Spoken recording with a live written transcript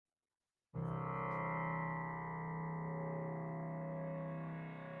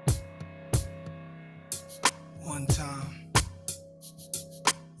One time.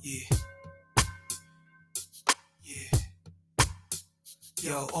 Yeah.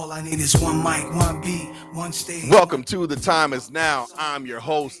 Yo, all I need is one mic, one beat, one stage. Welcome to The Time Is Now. I'm your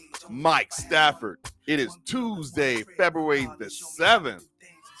host, Mike Stafford. It is Tuesday, February the 7th.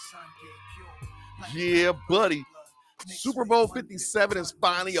 Yeah, buddy. Super Bowl 57 is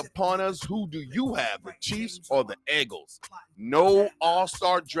finally upon us. Who do you have, the Chiefs or the Eagles? No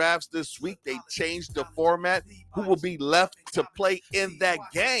all-star drafts this week. They changed the format. Who will be left to play in that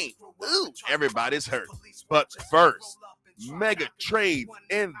game? Ooh, everybody's hurt. But first, mega trade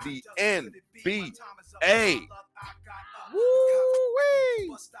in the NBA.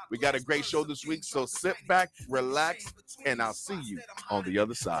 Woo-wee. We got a great show this week, so sit back, relax, and I'll see you on the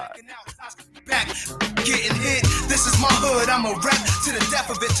other side. Getting hit, this is my hood, I'm a rap to the death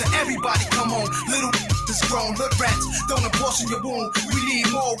of it, to everybody, come on, little this grown hood rats, don't abortion your wound, we need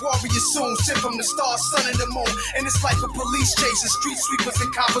more warriors soon, sent from the stars, sun and the moon, and it's like a police chasing street sweepers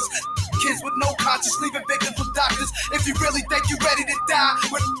and coppers, kids with no conscience, leaving victims with doctors, if you really think you're ready to die,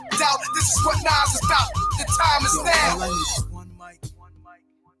 with doubt, this is what Nas is about, the time is now.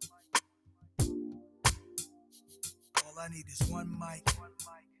 All I need is one mic.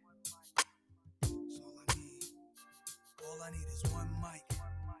 All I need is one mic.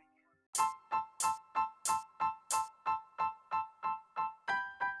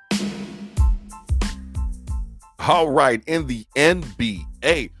 All right, in the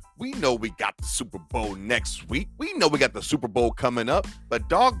NBA, we know we got the Super Bowl next week. We know we got the Super Bowl coming up. But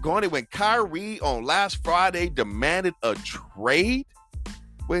doggone it, when Kyrie on last Friday demanded a trade,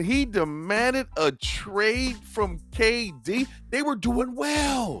 when he demanded a trade from KD, they were doing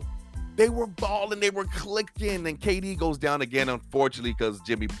well. They were balling, they were clicking, and KD goes down again, unfortunately, because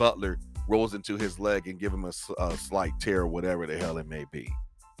Jimmy Butler rolls into his leg and give him a slight tear, whatever the hell it may be.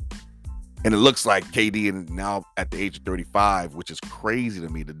 And it looks like KD is now at the age of 35, which is crazy to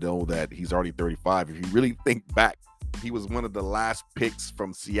me to know that he's already 35. If you really think back, he was one of the last picks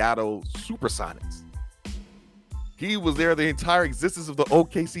from Seattle Supersonics. He was there the entire existence of the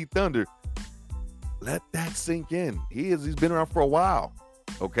OKC Thunder. Let that sink in. He's been around for a while,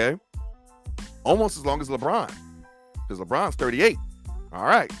 okay? Almost as long as LeBron, because LeBron's 38. All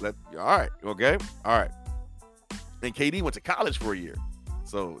right, okay, all right. And KD went to college for a year,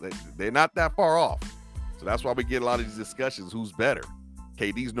 so they're not that far off. So that's why we get a lot of these discussions, who's better.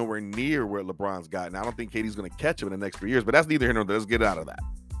 KD's nowhere near where LeBron's gotten. I don't think KD's going to catch him in the next 3 years, but that's neither here nor there. Let's get out of that.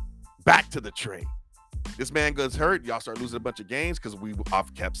 Back to the trade. This man gets hurt. Y'all start losing a bunch of games because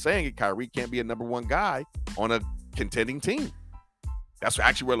I've kept saying it. Kyrie can't be a number one guy on a contending team. That's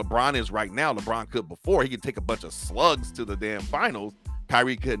actually where LeBron is right now. LeBron could before. He could take a bunch of slugs to the damn finals.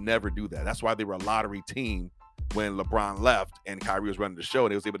 Kyrie could never do that. That's why they were a lottery team when LeBron left and Kyrie was running the show,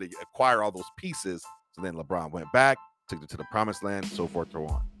 and they was able to acquire all those pieces. So then LeBron went back, took it to the promised land, so forth, so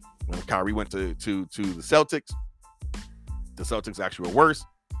on. When Kyrie went to the Celtics actually were worse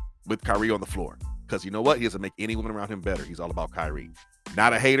with Kyrie on the floor. Because you know what? He doesn't make anyone around him better. He's all about Kyrie.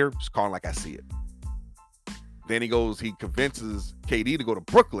 Not a hater, just calling like I see it. Then he convinces KD to go to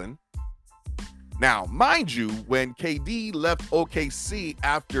Brooklyn. Now, mind you, when KD left OKC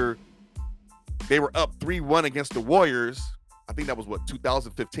after they were up 3-1 against the Warriors, I think that was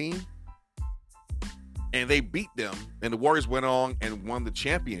 2015? And they beat them, and the Warriors went on and won the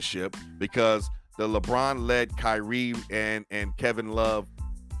championship because the LeBron-led Kyrie and Kevin Love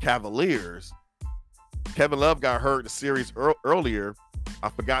Cavaliers. Kevin Love got hurt the series earlier. I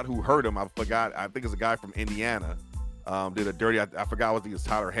forgot who hurt him. I think it's a guy from Indiana. Did a dirty, I forgot what he was,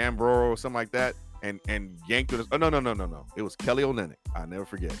 Tyler Hambro or something like that. And yanked it. Oh, no. It was Kelly Olynyk. I'll never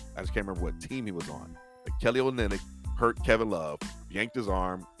forget. I just can't remember what team he was on. But Kelly Olynyk hurt Kevin Love, yanked his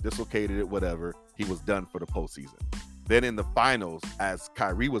arm, dislocated it, whatever. He was done for the postseason. Then in the finals, as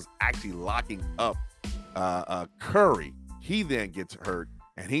Kyrie was actually locking up Curry, he then gets hurt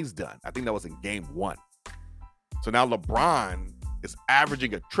and he's done. I think that was in game 1. So now LeBron is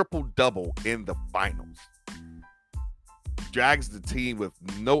averaging a triple-double in the finals. Drags the team with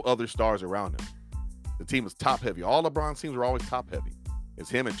no other stars around him. The team is top-heavy. All LeBron's teams are always top-heavy. It's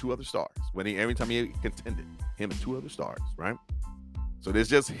him and 2 other stars. Every time he contended, him and 2 other stars, right? So there's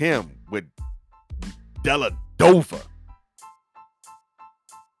just him with Dellavedova.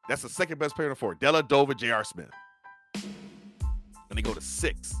 That's the second best player on the floor. Dellavedova, J.R. Smith. And they go to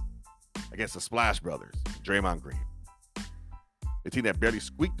 6 against the Splash Brothers, Draymond Green. The team that barely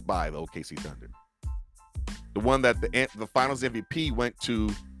squeaked by the OKC Thunder. The one that the finals MVP went to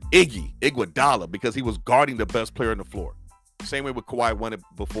Iguodala because he was guarding the best player on the floor. Same way with Kawhi won it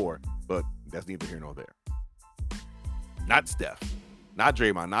before, but that's neither here nor there. Not Steph, not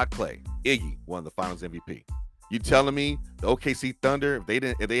Draymond, not Clay. Iggy won the finals MVP. You telling me the OKC Thunder,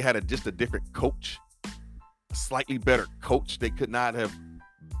 if they had just a different coach, a slightly better coach, they could not have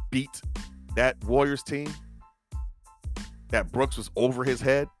beat that Warriors team? That Brooks was over his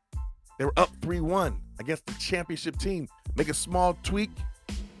head. They were up 3-1 against the championship team. Make a small tweak.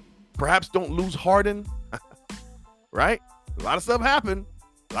 Perhaps don't lose Harden. Right? A lot of stuff happened.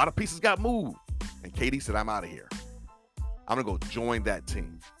 A lot of pieces got moved. And KD said, I'm out of here. I'm going to go join that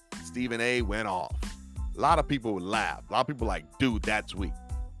team. Stephen A. went off. A lot of people would laugh. A lot of people like, dude, that's weak.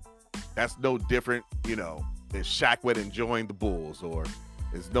 That's no different, if Shaq went and joined the Bulls, or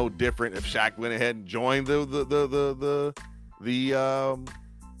it's no different if Shaq went ahead and joined the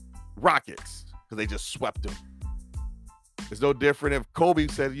Rockets because they just swept them. It's no different if Kobe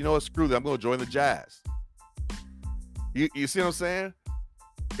said, you know what, screw that, I'm going to join the Jazz. You see what I'm saying?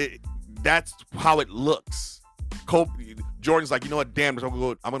 That's how it looks. Jordan's like, you know what, damn, I'm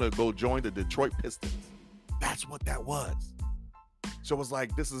going to go join the Detroit Pistons. That's what that was. So it was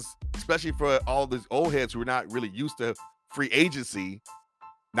like, this is, especially for all these old heads who are not really used to free agency,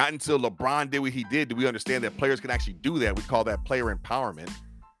 not until LeBron did what he did we understand that players can actually do that. We call that player empowerment.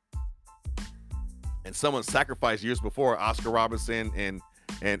 And someone sacrificed years before, Oscar Robertson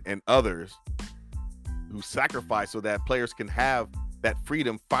and others who sacrificed so that players can have that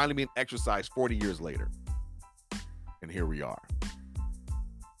freedom finally being exercised 40 years later. And here we are.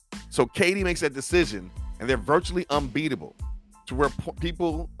 So KD makes that decision, and they're virtually unbeatable, to where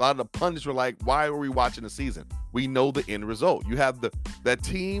people, a lot of the pundits were like, why are we watching the season? We know the end result. You have that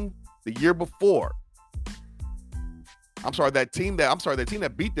team the year before. That team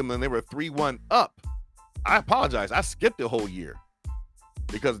that beat them and they were 3-1 up. I apologize. I skipped the whole year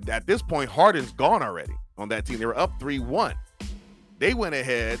because at this point, Harden's gone already on that team. They were up 3-1. They went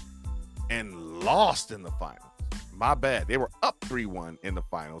ahead and lost in the finals. My bad. They were up 3-1 in the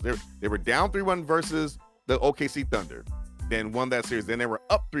finals. They were down 3-1 versus the OKC Thunder, then won that series. Then they were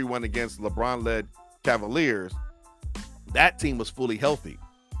up 3-1 against LeBron-led Cavaliers. That team was fully healthy.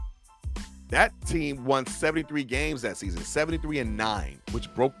 That team won 73 games that season, 73-9,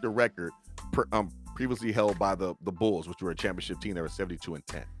 which broke the record previously held by the Bulls, which were a championship team. They were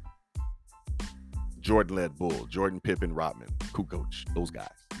 72-10. Jordan-led Bulls, Jordan, Pippen, Rodman, Kukoc, those guys.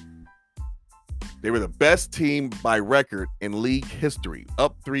 They were the best team by record in league history,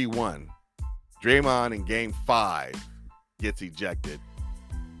 up 3-1. Draymond in game 5 gets ejected.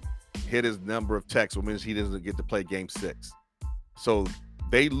 Hit his number of techs, which means he doesn't get to play game 6. So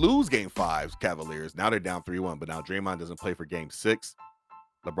they lose game 5, Cavaliers. Now they're down 3-1, but now Draymond doesn't play for game 6.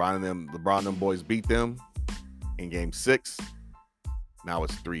 LeBron and them boys beat them in game 6. Now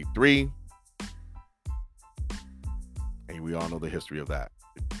it's 3-3. And we all know the history of that.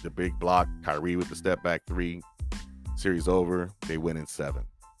 The big block, Kyrie with the step back 3, series over, they win in 7.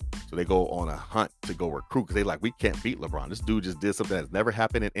 So they go on a hunt to go recruit because they like, we can't beat LeBron. This dude just did something that's never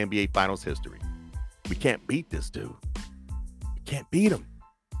happened in NBA Finals history. We can't beat this dude. We can't beat him.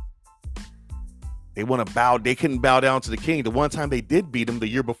 They want to bow. They couldn't bow down to the king. The one time they did beat him the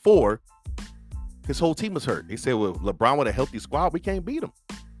year before, his whole team was hurt. They said, well, LeBron with a healthy squad, we can't beat him.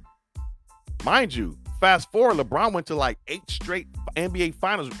 Mind you, fast forward, LeBron went to like 8 straight NBA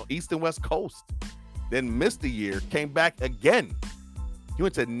Finals, East and West Coast. Then missed a year, came back again. He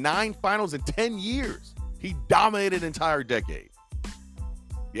went to 9 finals in 10 years. He dominated an entire decade.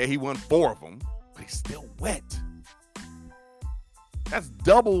 Yeah, he won 4 of them, but he still went. That's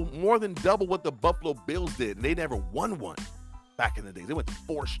more than double what the Buffalo Bills did, and they never won one back in the days. They went to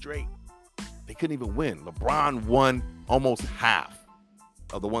 4 straight. They couldn't even win. LeBron won almost half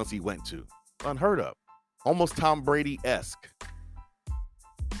of the ones he went to. Unheard of. Almost Tom Brady-esque.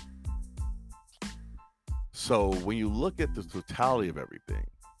 So when you look at the totality of everything,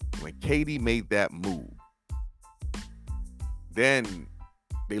 when KD made that move, then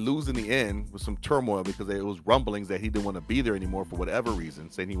they lose in the end with some turmoil because it was rumblings that he didn't want to be there anymore for whatever reason,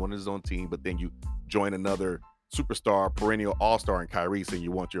 saying he wanted his own team, but then you join another superstar, perennial all-star in Kyrie, saying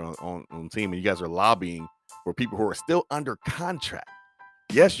you want your own team, and you guys are lobbying for people who are still under contract.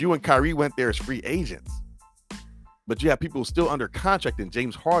 Yes, you and Kyrie went there as free agents, but you have people still under contract and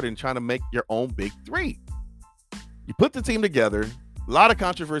James Harden trying to make your own big 3. You put the team together, a lot of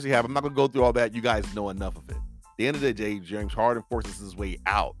controversy happened. I'm not going to go through all that. You guys know enough of it. At the end of the day, James Harden forces his way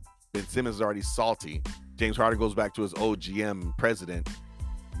out. Ben Simmons is already salty. James Harden goes back to his old GM president,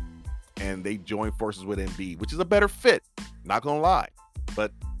 and they join forces with Embiid, which is a better fit. Not going to lie.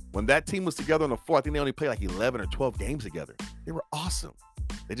 But when that team was together on the floor, I think they only played like 11 or 12 games together. They were awesome.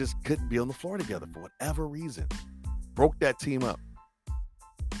 They just couldn't be on the floor together for whatever reason. Broke that team up.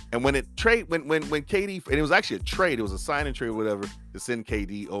 And when KD, and it was actually a trade, it was a sign and trade or whatever, to send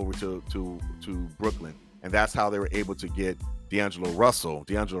KD over to Brooklyn. And that's how they were able to get D'Angelo Russell.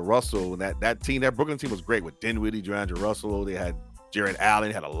 D'Angelo Russell, and that team, that Brooklyn team was great with Dinwiddie, D'Angelo Russell. They had Jared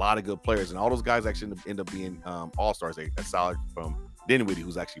Allen, had a lot of good players, and all those guys actually end up being all-stars. Aside from Dinwiddie,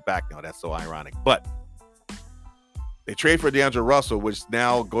 who's actually back now. That's so ironic. But they trade for D'Angelo Russell, which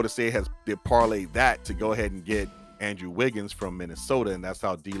now Golden State has parlayed that to go ahead and get Andrew Wiggins from Minnesota, and that's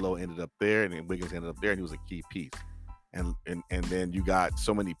how D'Lo ended up there, and then Wiggins ended up there, and he was a key piece. And then you got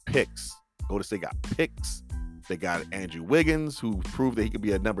so many picks. Golden State got picks. They got Andrew Wiggins, who proved that he could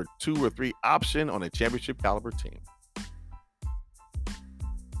be a number 2 or 3 option on a championship caliber team.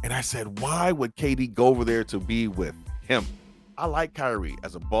 And I said, why would KD go over there to be with him? I like Kyrie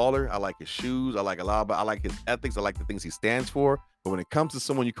as a baller. I like his shoes. I like a lot, but I like his ethics. I like the things he stands for. But when it comes to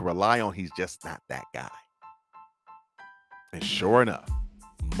someone you can rely on, he's just not that guy. And sure enough,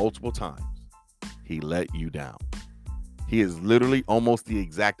 multiple times, he let you down. He is literally almost the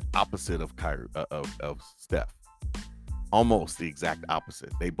exact opposite of Kyrie, of Steph. Almost the exact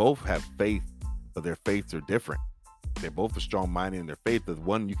opposite. They both have faith, but their faiths are different. They're both strong-minded in their faith. The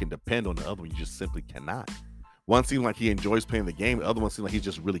one you can depend on, the other one you just simply cannot. One seems like he enjoys playing the game. The other one seems like he's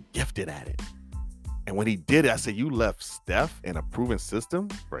just really gifted at it. And when he did it, I said, you left Steph in a proven system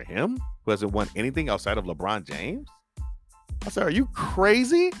for him, who hasn't won anything outside of LeBron James? I said, are you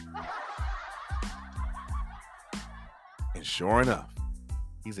crazy? And sure enough,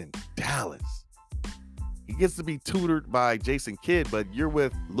 he's in Dallas. He gets to be tutored by Jason Kidd, but you're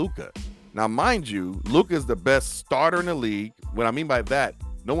with Luka. Now, mind you, Luka is the best starter in the league. What I mean by that,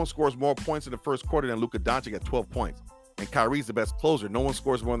 no one scores more points in the first quarter than Luka Doncic at 12 points. And Kyrie's the best closer. No one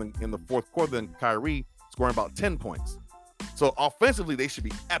scores more than in the fourth quarter than Kyrie, scoring about 10 points. So offensively, they should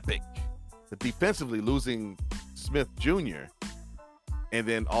be epic. But defensively, losing Smith Jr. and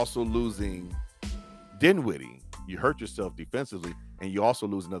then also losing Dinwiddie, you hurt yourself defensively, and you also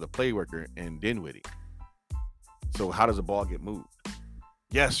lose another play worker in Dinwiddie. So how does the ball get moved?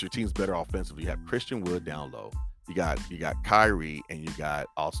 Yes, your team's better offensively. You have Christian Wood down low. You got Kyrie, and you got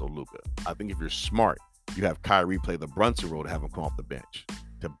also Luka. I think if you're smart, you have Kyrie play the Brunson role to have him come off the bench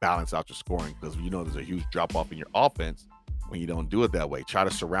to balance out your scoring, because you know there's a huge drop off in your offense when you don't do it that way. Try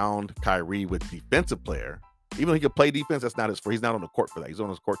to surround Kyrie with defensive player. Even though he can play defense, that's not his for. He's not on the court for that. He's on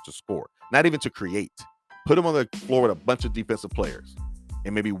his court to score, not even to create. Put him on the floor with a bunch of defensive players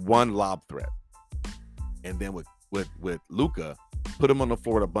and maybe one lob threat. And then with Luka, put him on the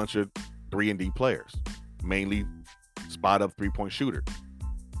floor with a bunch of 3-and-D players, mainly spot up 3-point shooter.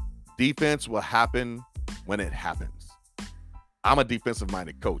 Defense will happen when it happens. I'm a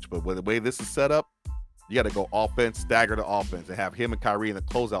defensive-minded coach, but with the way this is set up, you got to go offense, stagger the offense, and have him and Kyrie in the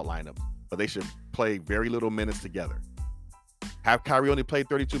closeout lineup. But they should play very little minutes together. Have Kyrie only played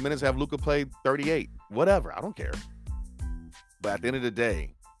 32 minutes, have Luka played 38. Whatever, I don't care. But at the end of the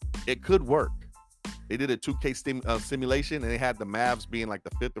day, it could work. They did a 2K simulation, and they had the Mavs being like the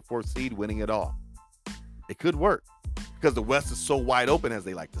 5th or 4th seed, winning it all. It could work because the West is so wide open, as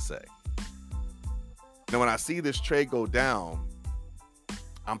they like to say. Now, when I see this trade go down,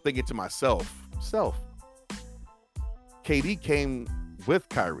 I'm thinking to myself, KD came with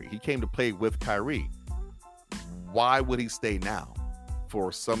Kyrie. He came to play with Kyrie. Why would he stay now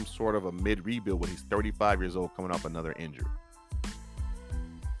for some sort of a mid-rebuild when he's 35 years old coming off another injury?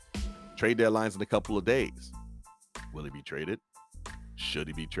 Trade deadline's in a couple of days. Will he be traded? Should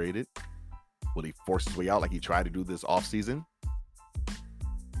he be traded? Will he force his way out like he tried to do this offseason?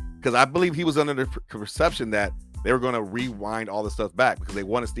 Because I believe he was under the perception that they were going to rewind all this stuff back because they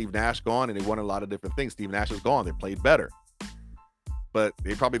wanted Steve Nash gone and they wanted a lot of different things. Steve Nash is gone. They played better. But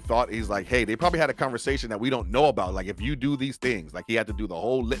they probably thought, he's like, hey, they probably had a conversation that we don't know about. Like, if you do these things, like he had to do the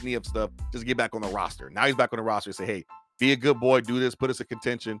whole litany of stuff just to get back on the roster. Now he's back on the roster and say, hey, be a good boy, do this, put us in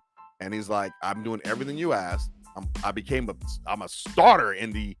contention. And he's like, I'm doing everything you asked. I'm a starter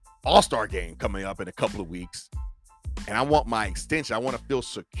in the All-Star game coming up in a couple of weeks. And I want my extension. I want to feel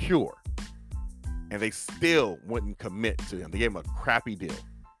secure. And they still wouldn't commit to him. They gave him a crappy deal.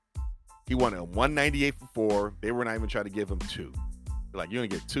 He wanted a 198 for 4. They were not even trying to give him 2. They're like, you're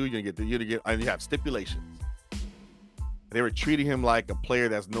gonna get 2, you're gonna get 3, you're gonna get, and you have stipulations. They were treating him like a player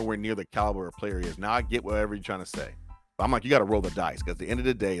that's nowhere near the caliber of player he is. Now I get whatever you're trying to say. But I'm like, you got to roll the dice, because at the end of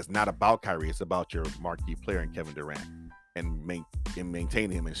the day, it's not about Kyrie. It's about your marquee player in Kevin Durant and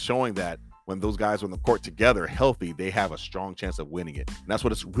maintaining him and showing that when those guys are on the court together, healthy, they have a strong chance of winning it. And that's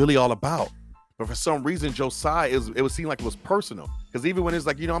what it's really all about. But for some reason, Josiah, it would seem like it was personal. Because even when it's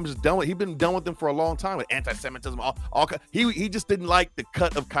like, I'm just done with, he'd been done with them for a long time with anti-Semitism. He just didn't like the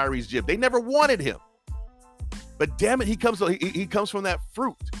cut of Kyrie's jib. They never wanted him. But damn it, he comes from that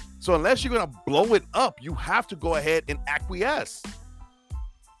fruit. So unless you're going to blow it up, you have to go ahead and acquiesce.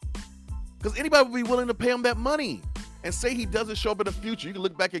 because anybody would be willing to pay him that money. And say he doesn't show up in the future. You can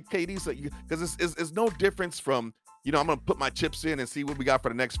look back at KD, because it's no difference from, I'm going to put my chips in and see what we got for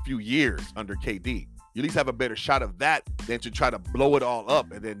the next few years under KD. You at least have a better shot of that than to try to blow it all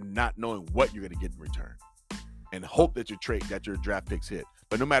up and then not knowing what you're going to get in return and hope that your draft picks hit.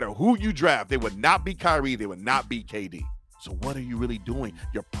 But no matter who you draft, they would not be Kyrie. They would not be KD. So what are you really doing?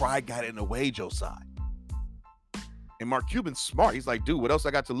 Your pride got in the way, Josiah. And Mark Cuban's smart. He's like, dude, what else I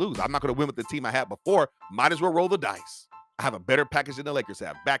got to lose? I'm not going to win with the team I had before. Might as well roll the dice. I have a better package than the Lakers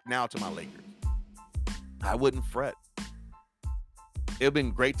have. Back now to my Lakers. I wouldn't fret. It would have been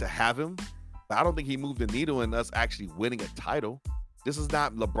great to have him, but I don't think he moved the needle in us actually winning a title. This is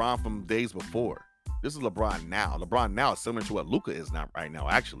not LeBron from days before. This is LeBron now. LeBron now is similar to what Luka is not right now,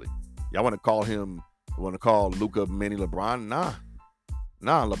 actually. Y'all want to call Luka mini LeBron?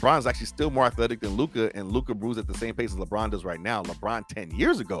 Nah, LeBron's actually still more athletic than Luka, and Luka moves at the same pace as LeBron does right now. LeBron 10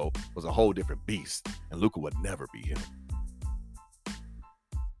 years ago was a whole different beast, and Luka would never be him.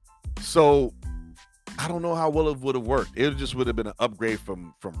 So I don't know how well it would have worked. It just would have been an upgrade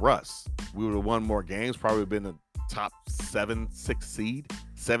from Russ. We would have won more games, probably been a top 6 seed.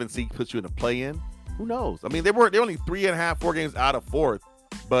 7 seed puts you in a play-in. Who knows? I mean, they're only 4 games out of 4th,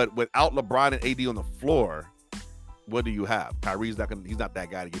 but without LeBron and AD on the floor, what do you have? Kyrie's he's not that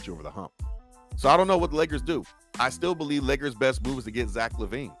guy to get you over the hump. So I don't know what the Lakers do. I still believe Lakers' best move is to get Zach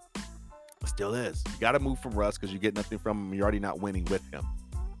LaVine. It still is. You got to move from Russ because you get nothing from him. You're already not winning with him.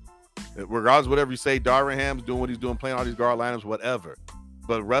 Regardless of whatever you say, Darvin Ham's doing what he's doing, playing all these guard lineups, whatever.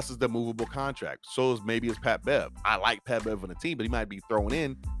 But Russ is the movable contract. So is maybe Pat Bev. I like Pat Bev on the team, but he might be thrown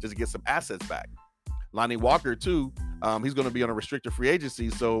in just to get some assets back. Lonnie Walker, too, he's going to be on a restricted free agency,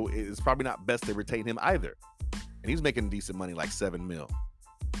 so it's probably not best to retain him either. And he's making decent money, like $7 million.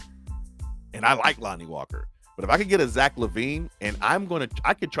 And I like Lonnie Walker. But if I could get a Zach LaVine, and I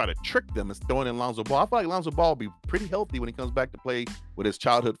could try to trick them and throw in Lonzo Ball. I feel like Lonzo Ball will be pretty healthy when he comes back to play with his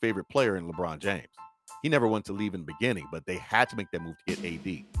childhood favorite player in LeBron James. He never wanted to leave in the beginning, but they had to make that move to get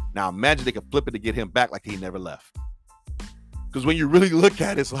AD. Now imagine they could flip it to get him back like he never left. Because when you really look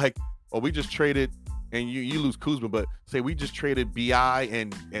at it, it's like, oh, we just traded, and you lose Kuzma, but say we just traded BI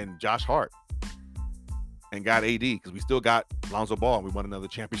and Josh Hart and got AD because we still got Lonzo Ball and we won another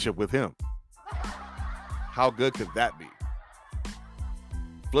championship with him. How good could that be?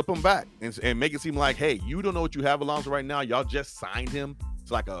 Flip him back and make it seem like, hey, you don't know what you have Alonzo right now. Y'all just signed him.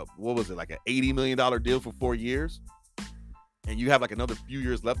 It's like an $80 million deal for 4 years. And you have like another few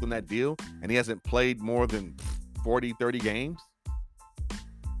years left on that deal. And he hasn't played more than 40, 30 games.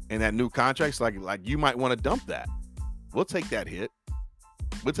 And that new contract's like you might want to dump that. We'll take that hit.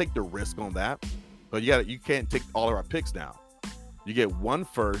 We'll take the risk on that. But you can't take all of our picks now. You get 1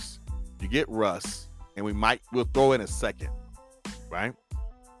 first, you get Russ, and we'll throw in a second, right?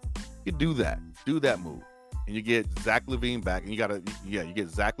 You do that move, and you get Zach LaVine back, and you get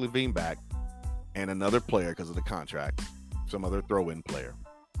Zach LaVine back, and another player because of the contract, some other throw-in player,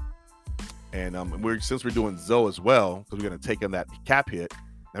 and since we're doing Zoe as well, because we're gonna take in that cap hit,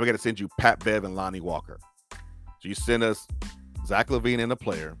 now we got to send you Pat Bev and Lonnie Walker. So you send us Zach LaVine and a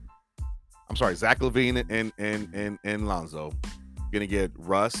player. I'm sorry, Zach LaVine and Lonzo. You're gonna get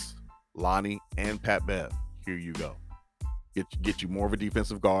Russ, Lonnie, and Pat Bev. Here you go. Get you more of a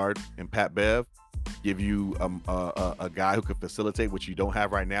defensive guard and Pat Bev. Give you a guy who can facilitate, which you don't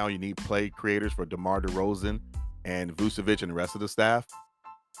have right now. You need play creators for DeMar DeRozan and Vucevic and the rest of the staff.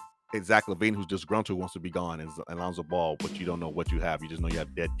 And Zach LaVine, who's disgruntled, wants to be gone, and Lonzo Ball, but you don't know what you have. You just know you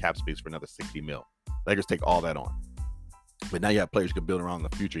have dead cap space for another $60 million. Lakers take all that on. But now you have players you can build around in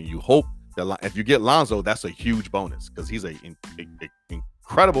the future, and you hope that if you get Lonzo, that's a huge bonus because he's an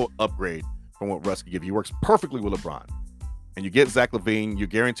incredible upgrade from what Russ can give. He works perfectly with LeBron. And you get Zach LaVine, you're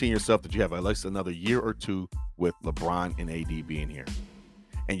guaranteeing yourself that you have at least another year or 2 with LeBron and AD being here.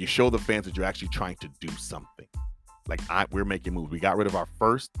 And you show the fans that you're actually trying to do something. Like we're making moves. We got rid of our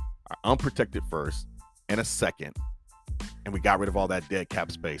unprotected first, and a second. And we got rid of all that dead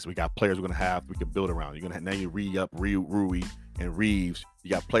cap space. We got players we're going to have we can build around. You're going to now you re-up Rui and Reeves.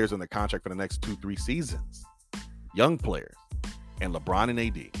 You got players on the contract for the next 2-3 seasons. Young players. And LeBron and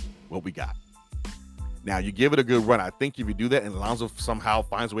AD. What we got. Now, you give it a good run. I think if you do that and Lonzo somehow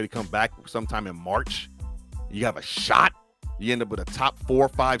finds a way to come back sometime in March, you have a shot. You end up with a top 4 or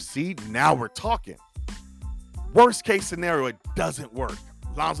 5 seed. Now we're talking. Worst case scenario, it doesn't work.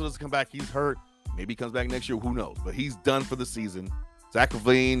 Lonzo doesn't come back. He's hurt. Maybe he comes back next year. Who knows? But he's done for the season. Zach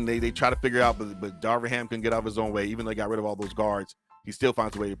LaVine, they try to figure out, but Darvin Ham couldn't get out of his own way. Even though they got rid of all those guards, he still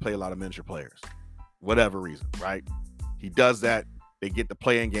finds a way to play a lot of miniature players. Whatever reason, right? He does that. They get the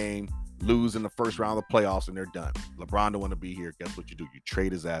play-in game, lose in the first round of the playoffs, and they're done. LeBron don't want to be here. Guess what you do? You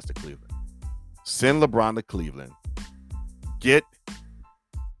trade his ass to Cleveland. Send LeBron to Cleveland. Get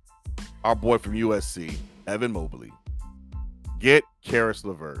our boy from USC, Evan Mobley. Get Karis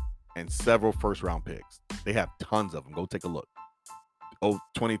LeVert and several first-round picks. They have tons of them. Go take a look.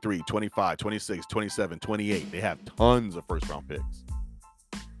 23, 25, 26, 27, 28. They have tons of first-round picks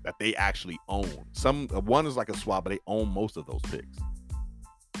that they actually own. One is like a swap, but they own most of those picks.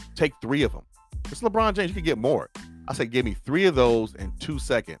 Take 3 of them. It's LeBron James. You can get more. I say give me 3 of those in 2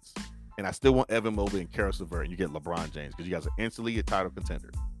 seconds, and I still want Evan Mobley and Karis LeVert, and you get LeBron James because you guys are instantly a title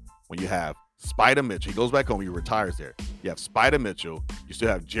contender. When you have Spider Mitchell, he goes back home, he retires there. You have Spider Mitchell, you still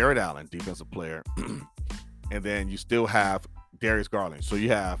have Jared Allen, defensive player, and then you still have Darius Garland. So you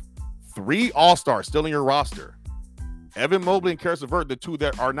have 3 All-Stars still in your roster. Evan Mobley and Karis LeVert, the 2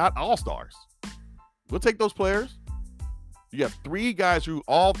 that are not All-Stars. We'll take those players. You have 3 guys who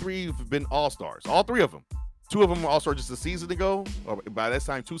all 3 have been All-Stars. All 3 of them. 2 of them were All-Star just a season ago, or by that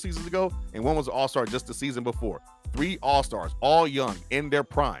time 2 seasons ago, and 1 was an All-Star just the season before. 3 All-Stars, all young, in their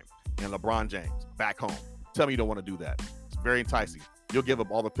prime, and LeBron James back home. Tell me you don't want to do that. It's very enticing. You'll give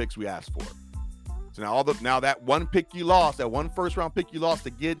up all the picks we asked for. So now that 1 pick you lost, that 1 first-round pick you lost to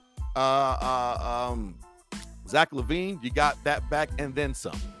get Zach LaVine, you got that back and then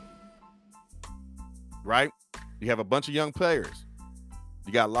some. Right? You have a bunch of young players.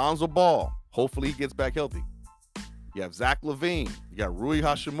 You got Lonzo Ball. Hopefully he gets back healthy. You have Zach LaVine. You got Rui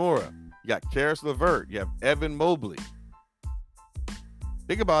Hachimura. You got Karis LeVert. You have Evan Mobley.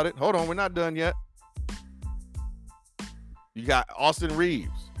 Think about it. Hold on. We're not done yet. You got Austin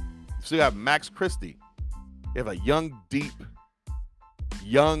Reeves. You still have Max Christie. You have a young, deep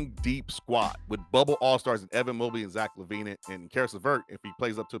squad with bubble all-stars and Evan Mobley and Zach LaVine and Karis LeVert if he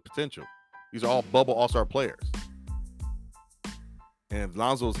plays up to potential. These are all bubble all-star players. And if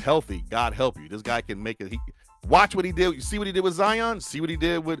Lonzo's healthy, God help you. This guy can make it. Watch what he did. You see what he did with Zion? See what he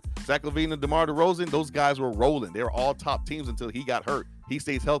did with Zach LaVine and DeMar DeRozan? Those guys were rolling. They were all top teams until he got hurt. He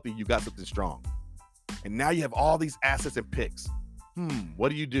stays healthy, you got something strong. And now you have all these assets and picks.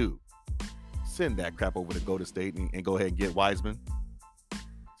 What do? Send that crap over to Golden State and go ahead and get Wiseman.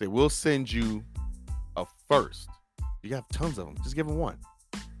 Say, we'll send you a first. You have tons of them. Just give them 1.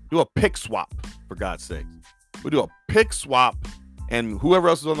 Do a pick swap, for God's sakes. We'll do a pick swap, and whoever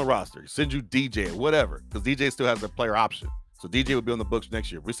else is on the roster, send you DJ or whatever, because DJ still has a player option. So DJ will be on the books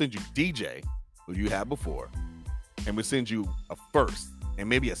next year. We send you DJ, who you had before, and we send you a first and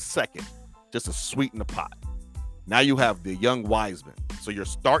maybe a second, just to sweeten the pot. Now you have the young Wiseman. So your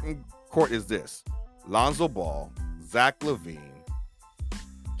starting court is this: Lonzo Ball, Zach LaVine,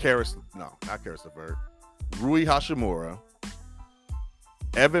 not Karis LeVert, Rui Hachimura,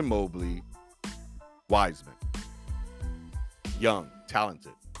 Evan Mobley, Wiseman. Young,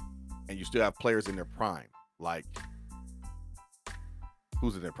 talented. And you still have players in their prime. Like,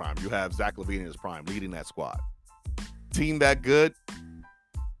 who's in their prime? You have Zach LaVine in his prime, leading that squad. Team that good,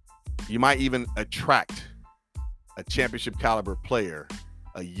 you might even attract a championship caliber player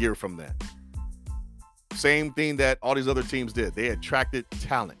a year from then. Same thing that all these other teams did. They attracted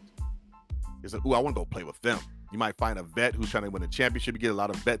talent. They said, I want to go play with them. You might find a vet who's trying to win a championship. You get a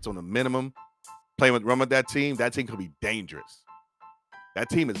lot of vets on the minimum. Run with that team could be dangerous. That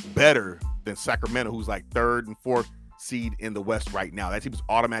team is better than Sacramento, who's like 3rd and 4th seed in the West right now. That team is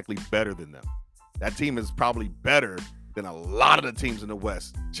automatically better than them. That team is probably better than a lot of the teams in the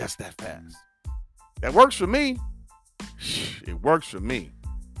West just that fast. That works for me. It works for me.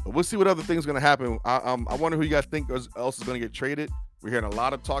 But we'll see what other things are going to happen. I wonder who you guys think else is going to get traded. We're hearing a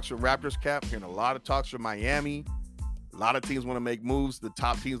lot of talks from Raptors cap. We're hearing a lot of talks from Miami. A lot of teams want to make moves. The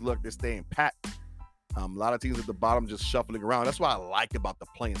top teams look, they're staying pat. A lot of teams at the bottom just shuffling around. That's what I like about the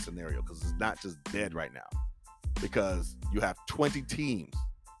playing scenario, because it's not just dead right now. Because you have 20 teams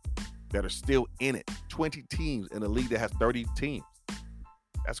that are still in it. 20 teams in a league that has 30 teams.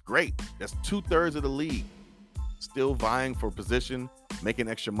 That's great. That's 2/3 of the league still vying for position, making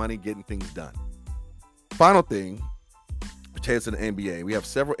extra money, getting things done. Final thing pertains to the NBA. We have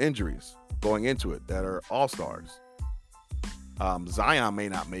several injuries going into it that are all-stars. Zion may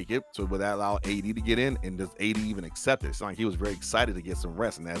not make it, so would that allow AD to get in? And does AD even accept it? It's like he was very excited to get some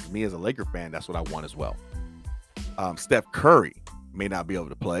rest, and as me as a Laker fan, that's what I want as well. Steph Curry may not be able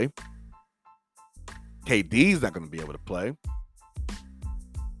to play. KD's not going to be able to play.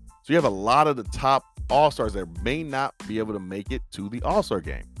 So you have a lot of the top all-stars that may not be able to make it to the all-star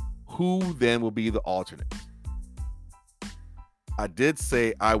game. Who then will be the alternates? I did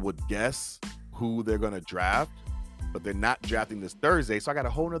say I would guess who they're going to draft, but they're not drafting this Thursday, so I got a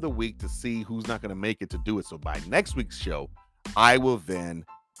whole nother week to see who's not going to make it to do it. So by next week's show, I will then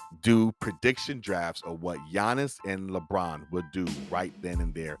do prediction drafts of what Giannis and LeBron would do right then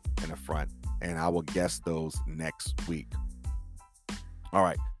and there in the front and I will guess those next week. All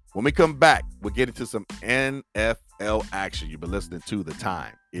right. When we come back, we'll get into some NFL action. You've been listening to The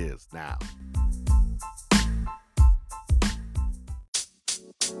Time Is Now.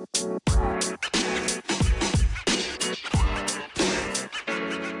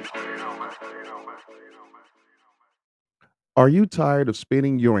 Are you tired of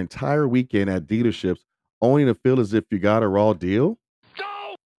spending your entire weekend at dealerships only to feel as if you got a raw deal?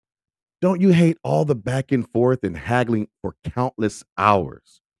 Don't you hate all the back and forth and haggling for countless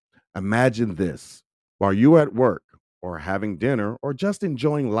hours? Imagine this. While you're at work or having dinner or just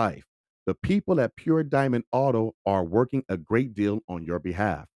enjoying life, the people at Pure Diamond Auto are working a great deal on your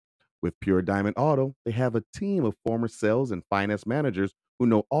behalf. With Pure Diamond Auto, they have a team of former sales and finance managers who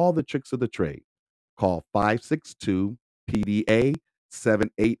know all the tricks of the trade. Call 562 PDA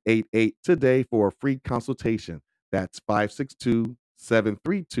 7888 today for a free consultation. That's 562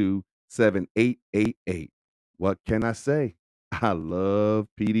 732 7888. What can I say? I love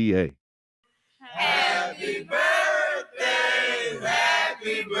PDA. Happy birthday,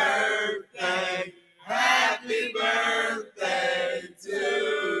 happy birthday, happy birthday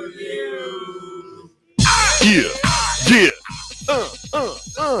to you. Yeah.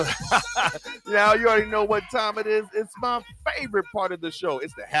 Now you already know what time it is. It's my favorite part of the show.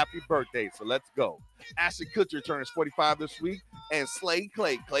 It's the happy birthday. So let's go. Ashton Kutcher turns 45 this week, and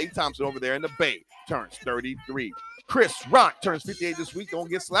Clay Thompson over there in the Bay turns 33. Chris Rock turns 58 this week. Don't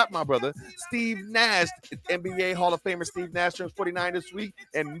get slapped, my brother. Steve Nash, NBA Hall of Famer Steve Nash turns 49 this week.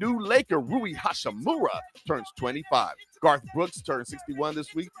 And new Laker Rui Hachimura turns 25. Garth Brooks turns 61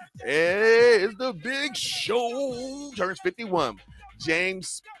 this week. Hey, it's the Big Show turns 51.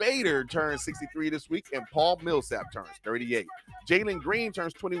 James Spader turns 63 this week, and Paul Millsap turns 38. Jalen Green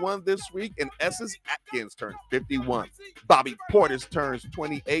turns 21 this week, and Esses Atkins turns 51. Bobby Portis turns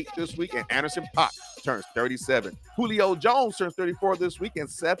 28 this week, and Anderson Paak turns 37. Julio Jones turns 34 this week, and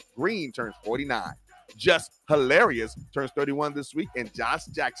Seth Green turns 49. Just Hilarious turns 31 this week, and Josh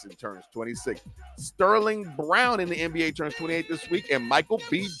Jackson turns 26. Sterling Brown in the NBA turns 28 this week, and Michael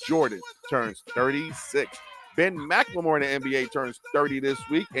B. Jordan turns 36. Ben McLemore in the NBA turns 30 this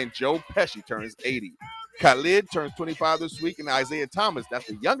week, and Joe Pesci turns 80. Khalid turns 25 this week, and Isaiah Thomas, that's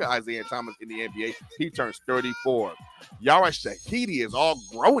the younger Isaiah Thomas in the NBA, he turns 34. Yara Shahidi is all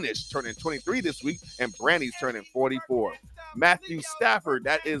grownish, turning 23 this week, and Brandy's turning 44. Matthew Stafford,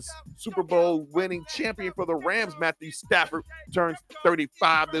 that is Super Bowl winning champion for the Rams. Matthew Stafford turns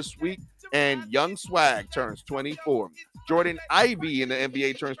 35 this week, and Young Swag turns 24. Jordan Ivey in the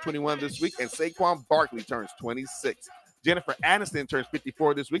NBA turns 21 this week, and Saquon Barkley turns 26. Jennifer Aniston turns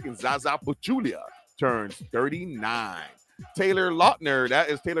 54 this week, and Zaza Pachulia turns 39. Taylor Lautner, that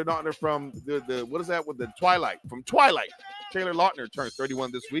is Taylor Lautner from the what is that with the Twilight? From Twilight. Taylor Lautner turns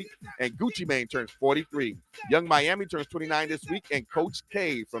 31 this week, and Gucci Mane turns 43. Young Miami turns 29 this week, and Coach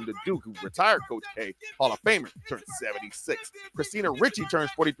K from the Duke, who retired Coach K, Hall of Famer, turns 76. Christina Ricci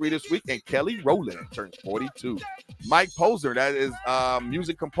turns 43 this week, and Kelly Rowland turns 42. Mike Posner, that is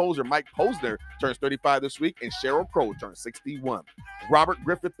music composer Mike Posner, turns 35 this week, and Sheryl Crow turns 61. Robert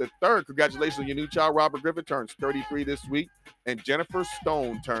Griffith III, congratulations on your new child. Robert Griffith turns 33 this week, and Jennifer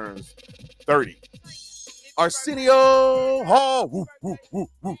Stone turns 30. Arsenio Hall, woo, woo, woo,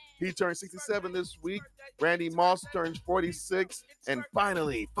 woo. He turns 67 this week. Randy Moss turns 46. And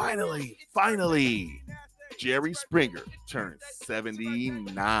finally, Jerry Springer turns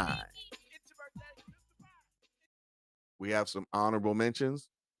 79. We have some honorable mentions.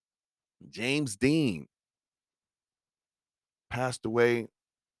 James Dean passed away.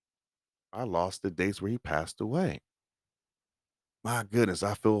 I lost the dates where he passed away. My goodness,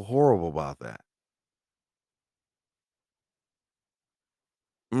 I feel horrible about that.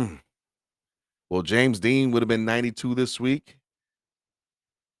 Well, James Dean would have been 92 this week.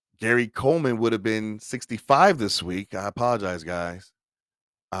 Gary Coleman would have been 65 this week. I apologize, guys.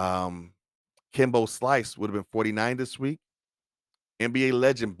 Kimbo Slice would have been 49 this week. NBA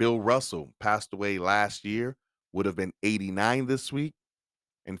legend Bill Russell passed away last year, would have been 89 this week.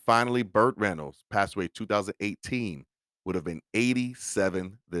 And finally, Burt Reynolds passed away 2018, would have been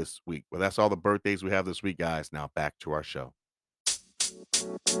 87 this week. Well, that's all the birthdays we have this week, guys. Now back to our show.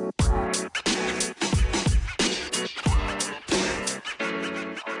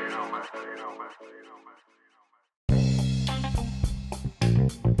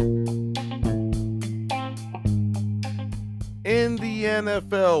 In the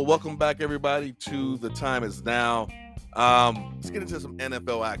NFL, welcome back, everybody, to The Time Is Now. Let's get into some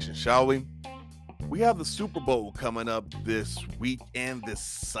NFL action, shall we? We have the Super Bowl coming up this weekend, this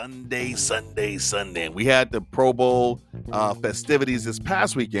Sunday. And we had the Pro Bowl festivities this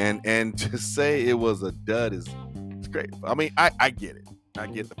past weekend, and to say it was a dud is great. I mean, I get it. I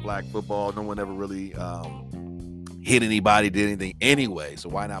get the flag football. No one ever really hit anybody, did anything anyway, so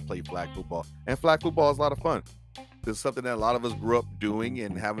why not play flag football? And flag football is a lot of fun. It's something that a lot of us grew up doing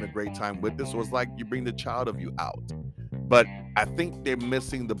and having a great time with this. So it's like you bring the child of you out. But I think they're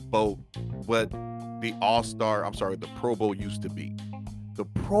missing the boat what the Pro Bowl used to be. The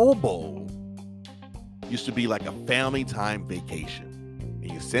Pro Bowl used to be like a family time vacation,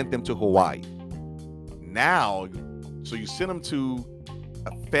 and you sent them to Hawaii. Now, so you send them to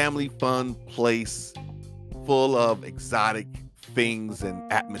a family fun place full of exotic things and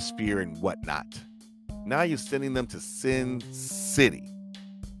atmosphere and whatnot. Now you're sending them to Sin City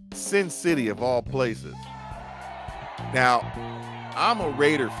of all places. Now, I'm a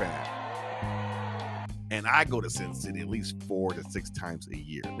Raider fan, and I go to Sin City at least 4 to 6 times a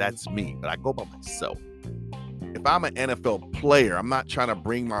year. That's me, but I go by myself. If I'm an NFL player, I'm not trying to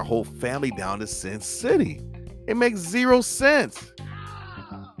bring my whole family down to Sin City. It makes 0 sense.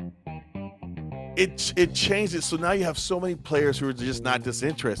 It changed it. So now you have so many players who are just not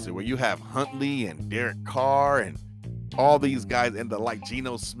disinterested, where you have Huntley and Derek Carr and all these guys and the like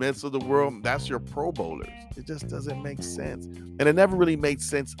Geno Smiths of the world. That's your Pro Bowlers. It just doesn't make sense. And it never really made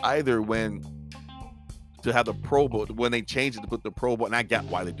sense either when to have the Pro Bowl, when they changed it to put the Pro Bowl, and I got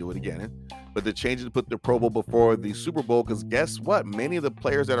why they do it again, but they changed it to put the Pro Bowl before the Super Bowl, because guess what? Many of the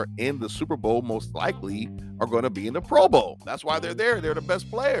players that are in the Super Bowl most likely are going to be in the Pro Bowl. That's why they're there. They're the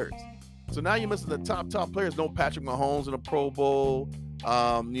best players. So now you're missing the top players. No Patrick Mahomes in the Pro Bowl.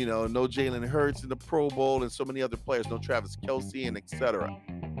 No Jalen Hurts in the Pro Bowl, and so many other players. No Travis Kelce and etc.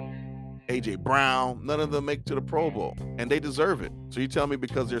 AJ Brown. None of them make it to the Pro Bowl, and they deserve it. So you tell me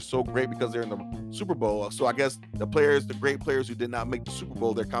because they're so great because they're in the Super Bowl. So I guess the great players who did not make the Super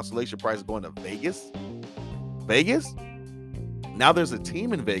Bowl, their consolation prize is going to Vegas. Vegas. Now there's a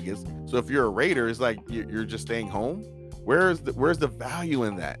team in Vegas. So if you're a Raider, it's like you're just staying home. Where's the value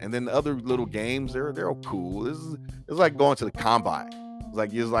in that? And then the other little games, they're all cool. It's like going to the combine.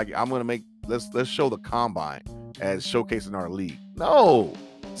 It's like I'm gonna let's show the combine as showcasing our league. No,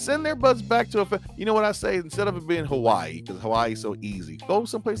 send their butts back to you know what I say? Instead of it being Hawaii, because Hawaii is so easy, go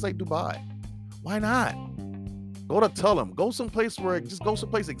someplace like Dubai. Why not? Go to Tulum. Go someplace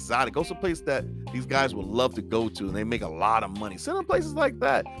exotic. Go someplace that these guys would love to go to, and they make a lot of money. Send them places like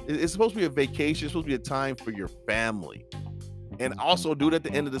that. It's supposed to be a vacation. It's supposed to be a time for your family. And also do it at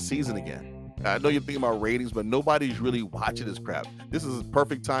the end of the season again. I know you're thinking about ratings, but nobody's really watching this crap. This is a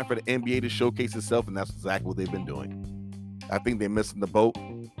perfect time for the NBA to showcase itself, and that's exactly what they've been doing. I think they're missing the boat.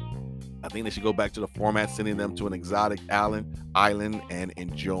 I think they should go back to the format, sending them to an exotic island and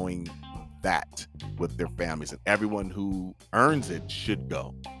enjoying that with their families, and everyone who earns it should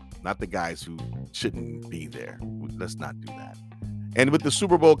go, not the guys who shouldn't be there. Let's not do that. And with the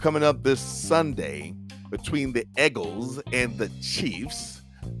Super Bowl coming up this Sunday between the Eagles and the Chiefs,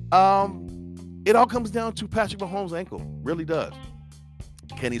 it all comes down to Patrick Mahomes' ankle. Really does.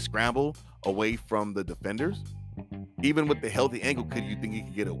 Can he scramble away from the defenders? Even with the healthy ankle, could you think he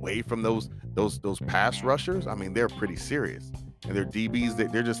could get away from those pass rushers? I mean, they're pretty serious. And their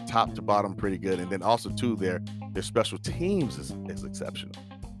DBs, they're just top to bottom pretty good. And then also, too, their special teams is exceptional.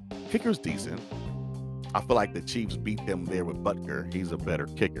 Kicker's decent. I feel like the Chiefs beat them there with Butker. He's a better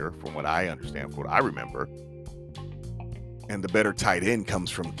kicker from what I understand, from what I remember. And the better tight end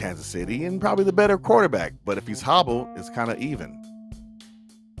comes from Kansas City, and probably the better quarterback. But if he's hobbled, it's kind of even.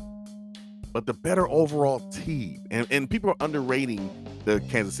 But the better overall team. And people are underrating the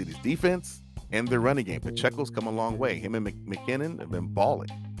Kansas City's defense and their running game. Pacheco's come a long way. Him and McKinnon have been balling.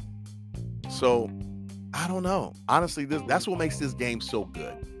 So, I don't know. Honestly, that's what makes this game so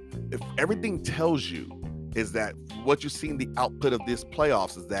good. If everything tells you is that what you see in the output of this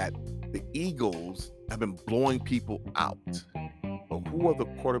playoffs is that the Eagles have been blowing people out. But who are the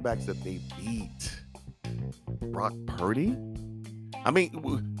quarterbacks that they beat? Brock Purdy? I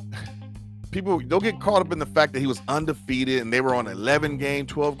mean, people don't get caught up in the fact that he was undefeated and they were on an 11-game,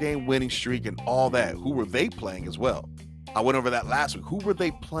 12-game winning streak and all that. Who were they playing as well? I went over that last week. Who were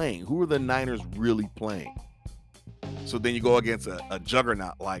they playing? Who were the Niners really playing? So then you go against a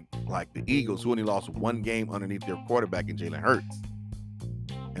juggernaut like the Eagles, who only lost one game underneath their quarterback in Jalen Hurts.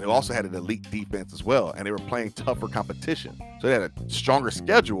 And they also had an elite defense as well, and they were playing tougher competition. So they had a stronger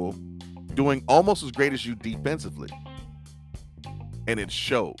schedule, doing almost as great as you defensively. And it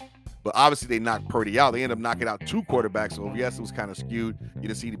showed. But obviously they knocked Purdy out. They ended up knocking out 2 quarterbacks. So yes, it was kind of skewed. You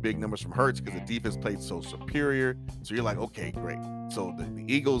didn't see the big numbers from Hurts because the defense played so superior. So you're like, okay, great. So the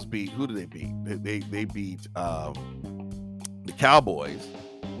Eagles beat, who did they beat? They beat the Cowboys.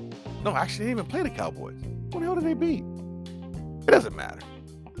 No, actually, they didn't even play the Cowboys. Who the hell did they beat? It doesn't matter.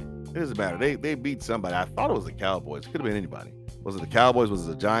 It doesn't matter. They beat somebody. I thought it was the Cowboys. It could have been anybody. Was it the Cowboys? Was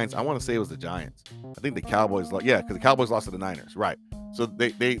it the Giants? I want to say it was the Giants. I think the Cowboys lost. Yeah, because the Cowboys lost to the Niners. Right. So they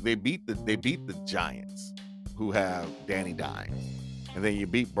beat the Giants, who have Danny Dimes, and then you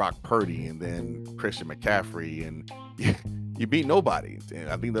beat Brock Purdy, and then Christian McCaffrey, and you beat nobody. And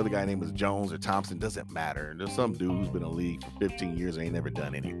I think the other guy name was Jones or Thompson. Doesn't matter. There's some dude who's been in the league for 15 years and ain't never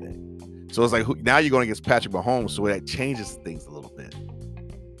done anything. So it's like now you're going against Patrick Mahomes, so that changes things a little bit.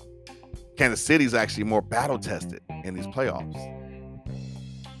 Kansas City's actually more battle tested in these playoffs.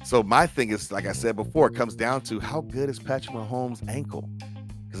 So my thing is, like I said before, it comes down to how good is Patrick Mahomes' ankle?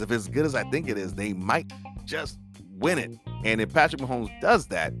 Because if it's as good as I think it is, they might just win it. And if Patrick Mahomes does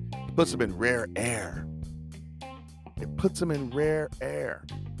that, it puts him in rare air. It puts him in rare air.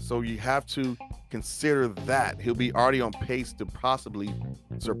 So you have to consider that. He'll be already on pace to possibly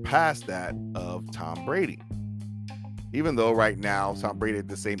surpass that of Tom Brady. Even though right now, Tom Brady at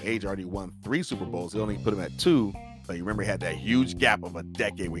the same age already won 3 Super Bowls. He only put him at 2. But you remember he had that huge gap of a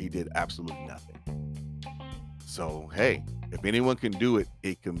decade where he did absolutely nothing. So, hey, if anyone can do it,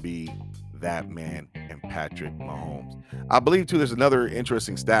 it can be that man and Patrick Mahomes. I believe, too, there's another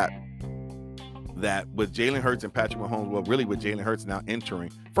interesting stat that with Jalen Hurts and Patrick Mahomes, well, really with Jalen Hurts now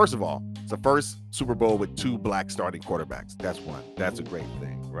entering, first of all, it's the first Super Bowl with 2 black starting quarterbacks. That's one. That's a great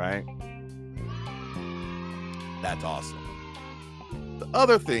thing, right? That's awesome. The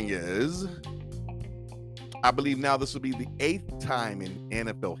other thing is, I believe now this will be the 8th time in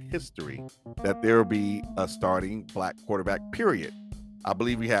NFL history that there will be a starting black quarterback, period. I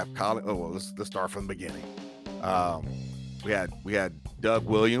believe we have Colin. Oh, well, let's start from the beginning. We had Doug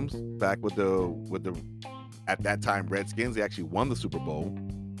Williams back with the at that time Redskins. He actually won the Super Bowl.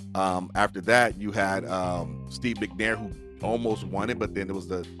 After that, you had Steve McNair, who almost won it, but then it was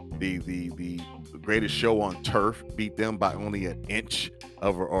the greatest show on turf, beat them by only an inch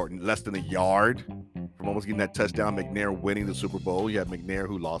or less than a yard from almost getting that touchdown. McNair winning the Super Bowl. You had McNair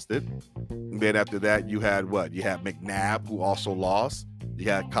who lost it. And then after that, you had what? You had McNabb who also lost. You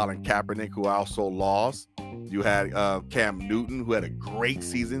had Colin Kaepernick who also lost. You had Cam Newton who had a great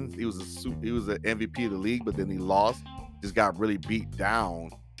season. He was an MVP of the league, but then he lost. Just got really beat down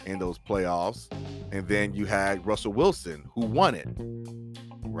in those playoffs. And then you had Russell Wilson who won it,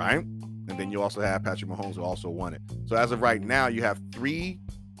 right? And then you also have Patrick Mahomes who also won it. So as of right now, you have 3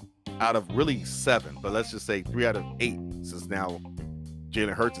 out of really 7, but let's just say 3 out of 8, since now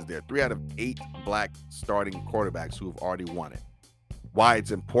Jalen Hurts is there. 3 out of 8 black starting quarterbacks who have already won it. Why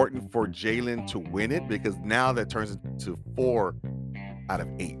it's important for Jalen to win it? Because now that turns into 4 out of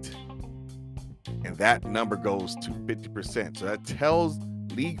 8. And that number goes to 50%. So that tells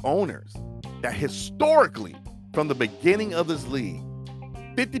league owners that historically, from the beginning of this league,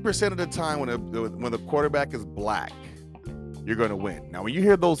 50% of the time when the quarterback is black, you're going to win. Now, when you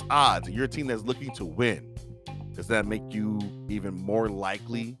hear those odds and you're a team that's looking to win, does that make you even more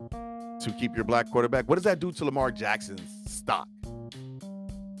likely to keep your black quarterback? What does that do to Lamar Jackson's stock?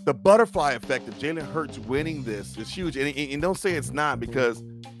 The butterfly effect of Jalen Hurts winning this is huge. And don't say it's not, because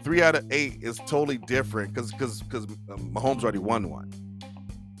 3 out of 8 is totally different because Mahomes already won one.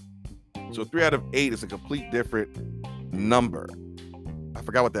 So 3 out of 8 is a complete different number. I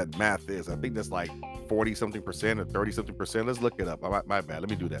forgot what that math is. I think that's like 40-something% or 30-something%. Let's look it up. My bad. Let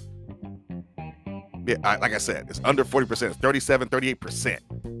me do that. Yeah, like I said, it's under 40%. It's 37, 38%.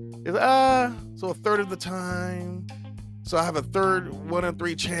 It's, so a third of the time. So I have a third 1 in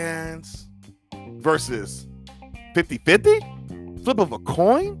 3 chance versus 50-50? Flip of a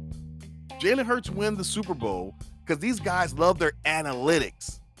coin? Jalen Hurts win the Super Bowl because these guys love their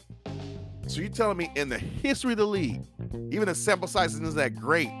analytics. So you're telling me in the history of the league, even the sample size isn't that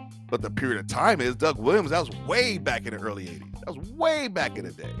great, but the period of time is Doug Williams. That was way back in the early 80s. That was way back in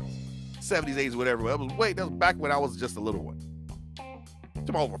the day. 70s, 80s, whatever. That was back when I was just a little one. You're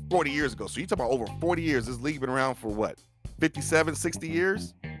talking about over 40 years ago. So you're talking about over 40 years. This league been around for what? 57, 60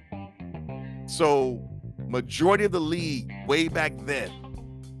 years? So majority of the league way back then,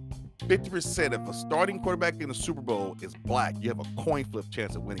 50% if a starting quarterback in the Super Bowl is black, you have a coin flip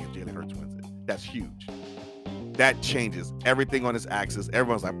chance of winning if Jalen Hurts wins it. That's huge. That changes everything on this axis.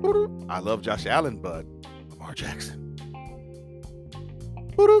 Everyone's like, I love Josh Allen, but Lamar Jackson.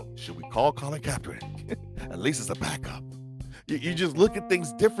 Should we call Colin Kaepernick? At least it's a backup. You just look at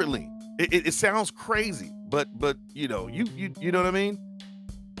things differently. It sounds crazy, but you know what I mean?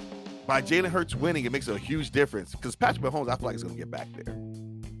 by Jalen Hurts winning, it makes a huge difference because Patrick Mahomes, I feel like, is going to get back there.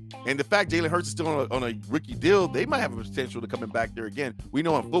 And the fact Jalen Hurts is still on a rookie deal, they might have a potential to coming back there again. We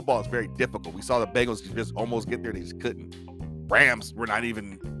know in football it's very difficult. We saw the Bengals just almost get there. They just couldn't. Rams were not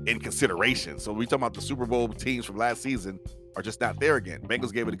even in consideration. So we talking about the Super Bowl teams from last season are just not there again.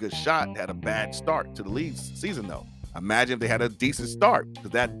 Bengals gave it a good shot, had a bad start to the league season, though. Imagine if they had a decent start,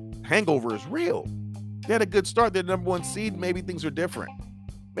 because that hangover is real. They had a good start. They're number one seed. Maybe things are different.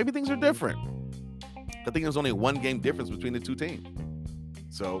 I think there's only a 1-game difference between the two teams.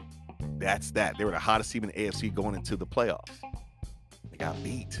 So that's that. They were the hottest team in the AFC going into the playoffs. They got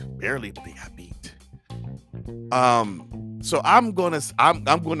beat. Barely, but they got beat. So I'm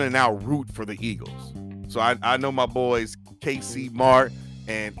gonna now root for the Eagles. So I know my boys KC Mart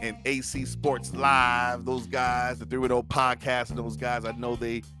and AC Sports Live, those guys, the 3-0 podcast, and those guys, I know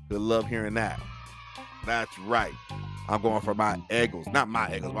they could love hearing that. That's right. I'm going for my Eagles. Not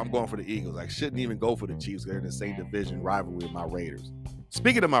my Eagles, but I'm going for the Eagles. I shouldn't even go for the Chiefs. They're in the same division rivalry with my Raiders.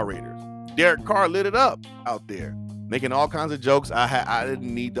 Speaking of my Raiders, Derek Carr lit it up out there, making all kinds of jokes. I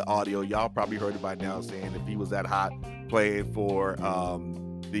didn't need the audio. Y'all probably heard it by now, saying if he was that hot playing for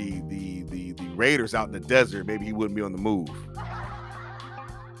the Raiders out in the desert, maybe he wouldn't be on the move.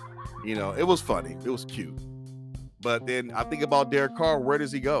 You know, it was funny. It was cute. But then I think about Derek Carr, where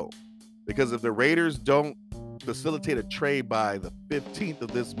does he go? Because if the Raiders don't facilitate a trade by the 15th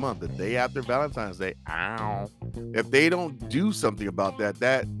of this month, the day after Valentine's Day, if they don't do something about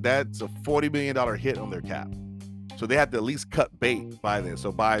that's a $40 million hit on their cap. So they have to at least cut bait by then.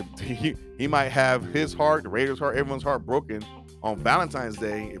 So he might have his heart, the Raiders' heart, everyone's heart broken on Valentine's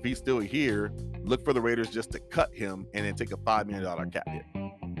Day. If he's still here, look for the Raiders just to cut him and then take a $5 million cap hit.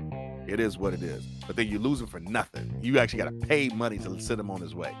 It is what it is. But then you lose him for nothing. You actually got to pay money to send him on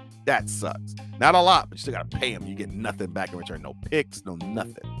his way. That sucks. Not a lot, but you still got to pay him. You get nothing back in return. No picks, no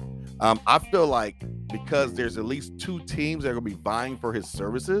nothing. I feel like because there's at least 2 teams that are going to be vying for his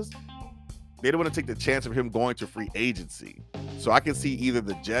services, they don't want to take the chance of him going to free agency. So I can see either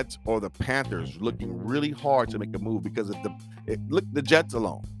the Jets or the Panthers looking really hard to make a move because of the Jets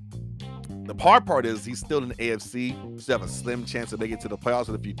alone. The hard part is he's still in the AFC. You still have a slim chance to make it to the playoffs.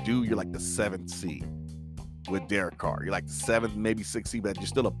 And if you do, you're like the 7th seed with Derek Carr. You're like the 7th, maybe 6th seed, but you're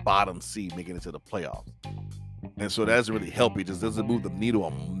still a bottom seed making it to the playoffs. And so that doesn't really help you. It just doesn't move the needle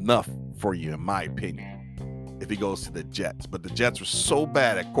enough for you, in my opinion, if he goes to the Jets. But the Jets were so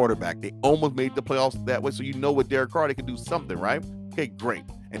bad at quarterback, they almost made the playoffs that way. So you know with Derek Carr, they can do something, right? Okay, great.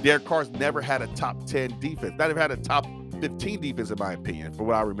 And Derek Carr's never had a top 10 defense. Not even had a top 15 defense, in my opinion, for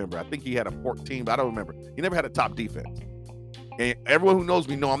what I remember. I think he had a 14, but I don't remember. He never had a top defense. And everyone who knows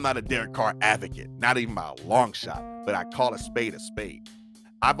me know I'm not a Derek Carr advocate, not even by a long shot, but I call a spade a spade.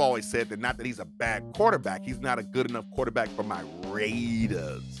 I've always said that not that he's a bad quarterback, he's not a good enough quarterback for my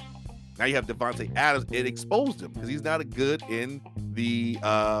Raiders. Now you have Devontae Adams. It exposed him because he's not a good in the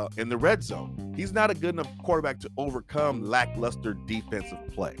red zone. He's not a good enough quarterback to overcome lackluster defensive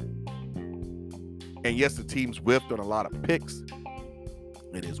play. And yes, the team's whiffed on a lot of picks.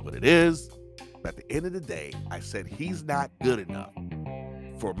 It is what it is. But at the end of the day, I said he's not good enough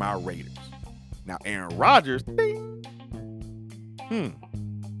for my Raiders. Now, Aaron Rodgers, ding.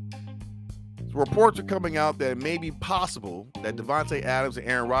 Reports are coming out that it may be possible that Devontae Adams and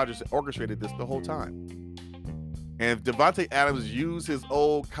Aaron Rodgers orchestrated this the whole time. And if Devontae Adams used his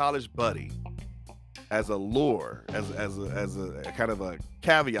old college buddy as a lure, as a kind of a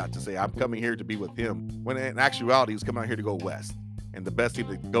caveat to say, I'm coming here to be with him, when in actuality, he's coming out here to go west. And the best team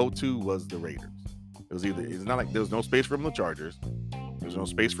to go to was the Raiders. It's not like there was no space for him in the Chargers. There was no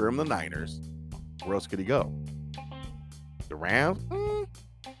space for him in the Niners. Where else could he go? The Rams?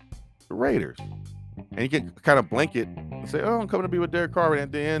 The Raiders. And you can kind of blanket and say, oh, I'm coming to be with Derek Carr. And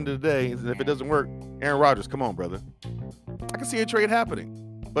at the end of the day, and if it doesn't work, Aaron Rodgers, come on, brother. I can see a trade happening.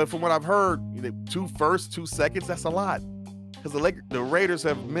 But from what I've heard, 2 firsts, 2 seconds, that's a lot. Because the Raiders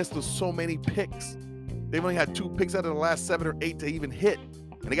have missed so many picks. They've only had 2 picks out of the last 7 or 8 to even hit.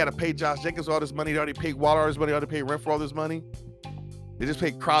 And they got to pay Josh Jacobs all this money. They already paid Waller all this money. They already paid Renfro all this money. They just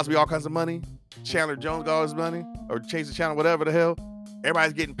paid Crosby all kinds of money. Chandler Jones got all this money. Or Chase the Channel, whatever the hell.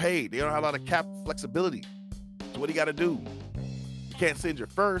 Everybody's getting paid. They don't have a lot of cap flexibility. So what do you got to do? You can't send your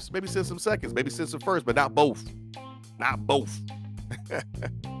first. Maybe send some seconds. Maybe send some first, but not both. Not both.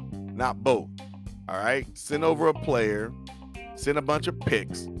 Not both. All right? Send over a player. Send a bunch of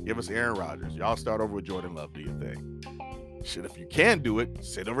picks. Give us Aaron Rodgers. Y'all start over with Jordan Love. Do your thing. Shit, if you can do it,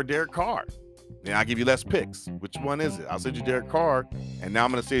 send over Derek Carr. Then I'll give you less picks. Which one is it? I'll send you Derek Carr, and now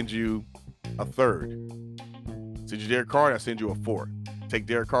I'm going to send you a 3rd. Send you Derek Carr, and I'll send you a 4th. Take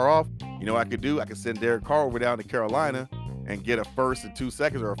Derek Carr off. You know what I could do? I could send Derek Carr over down to Carolina and get a first in 2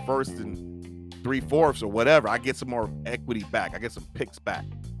 seconds or a first in 3/4 or whatever, I get some more equity back. I get some picks back.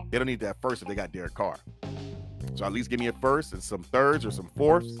 They don't need that first if they got Derek Carr. So at least give me a first and some thirds or some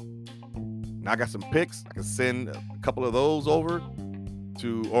fourths. Now I got some picks. I can send a couple of those over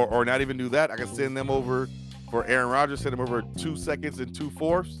to, or not even do that. I can send them over for Aaron Rodgers, send them over 2 seconds and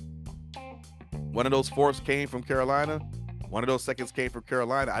 2/4. One of those fourths came from Carolina. One of those seconds came from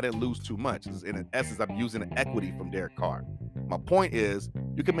Carolina. I didn't lose too much. In essence, I'm using the equity from Derek Carr. My point is,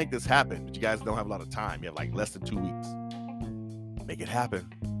 you can make this happen, but you guys don't have a lot of time. You have like less than 2 weeks. Make it happen.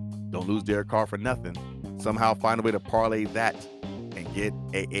 Don't lose Derek Carr for nothing. Somehow find a way to parlay that and get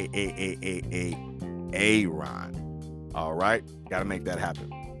a Ron. All right? Got to make that happen.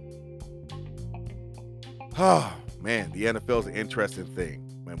 Oh, man, the NFL is an interesting thing.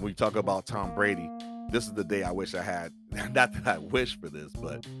 When we talk about Tom Brady, this is the day I wish I had. Not that I wish for this,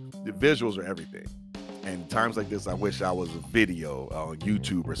 but the visuals are everything. And times like this, I wish I was a video on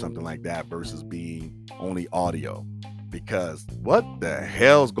YouTube or something like that versus being only audio. Because what the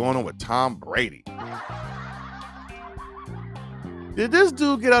hell's going on with Tom Brady? Did this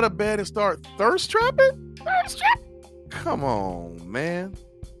dude get out of bed and start thirst trapping? Come on, man.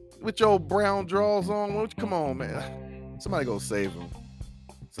 With your brown drawers on, come on, man. Somebody go save him.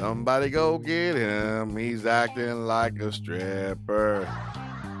 Somebody go get him. He's acting like a stripper.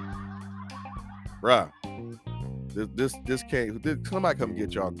 Bruh. This can't. Somebody come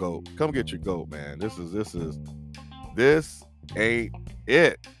get y'all goat. Come get your goat, man. This ain't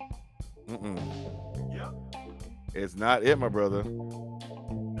it. Yep. It's not it, my brother.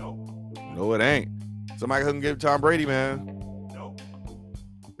 Nope. No, it ain't. Somebody come get Tom Brady, man. Nope.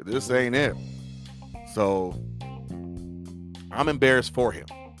 This ain't it. So I'm embarrassed for him,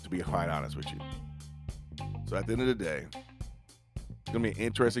 to be quite honest with you. So at the end of the day, it's going to be an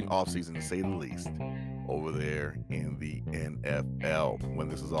interesting offseason, to say the least, over there in the NFL when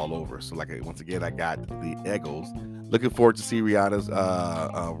this is all over. So, once again, I got the Eagles. Looking forward to see Rihanna's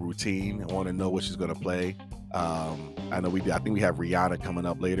routine. I want to know what she's going to play. I think we have Rihanna coming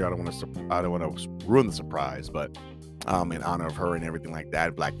up later. I don't want to ruin the surprise, but in honor of her and everything like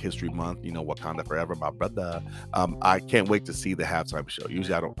that, Black History Month, Wakanda Forever, my brother. I can't wait to see the halftime show.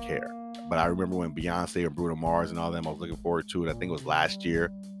 Usually I don't care. But I remember when Beyonce and Bruno Mars and all them, I was looking forward to it. I think it was last year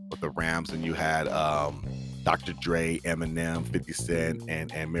with the Rams, and you had Dr. Dre, Eminem, 50 Cent,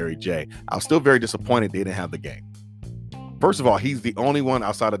 and Mary J. I was still very disappointed they didn't have the game. First of all, he's the only one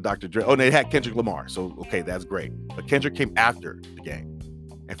outside of Dr. Dre. Oh, they had Kendrick Lamar. So, okay, that's great. But Kendrick came after the game.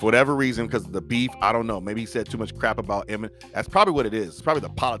 And for whatever reason, because of the beef, I don't know. Maybe he said too much crap about Eminem. That's probably what it is. It's probably the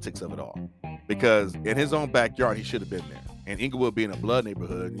politics of it all. Because in his own backyard, he should have been there. And Inglewood being a blood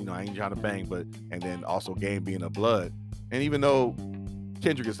neighborhood, I ain't trying to bang, and then also Game being a blood. And even though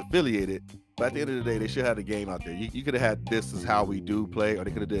Kendrick is affiliated, but at the end of the day, they should have the game out there. You could have had This Is How We Do play, or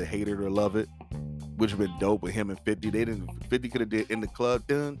they could have did Hate It or Love It, which would have been dope with him and 50. 50 could have did In the Club,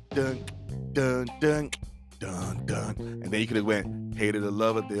 dun, dun, dun, dun, dun, dun. And then you could have went Hate It or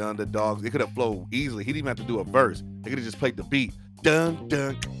Love It, The Underdogs. It could have flowed easily. He didn't even have to do a verse. They could have just played the beat. Dun,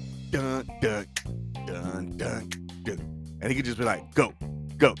 dun, dun, dun, dun, dun, dun. And he could just be like, go,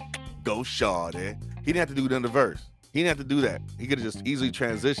 shawty. He didn't have to do it in the verse. He didn't have to do that. He could have just easily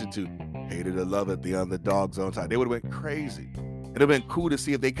transitioned to Hate It or Love It, The Underdogs on time. They would have went crazy. It'd have been cool to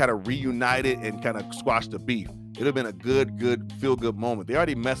see if they kind of reunited and kind of squashed the beef. It'd have been a good, feel-good moment. They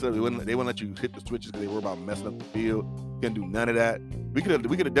already messed up. They wouldn't let you hit the switches because they were about messing up the field. Couldn't do none of that. We could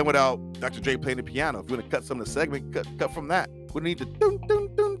have done without Dr. Dre playing the piano. If you want to cut some of the segment, cut from that. We didn't need the dun,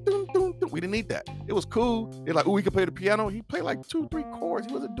 dun, dun, dun, dun, dun. We didn't need that. It was cool. They're like, we could play the piano. He played like 2-3 chords.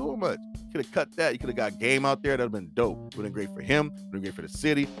 He wasn't doing much. Could have cut that. You could have got Game out there. That would have been dope. It would have been great for him. It would have been great for the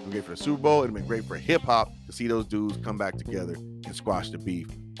city. It would have been great for the Super Bowl. It would have been great for hip-hop to see those dudes come back together and squash the beef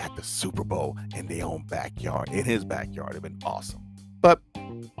at the Super Bowl in their own backyard, in his backyard. It would have been awesome. But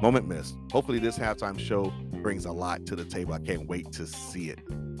moment missed. Hopefully this halftime show brings a lot to the table. I can't wait to see it.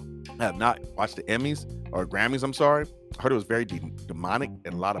 I have not watched the Emmys or Grammys, I'm sorry. I heard it was very demonic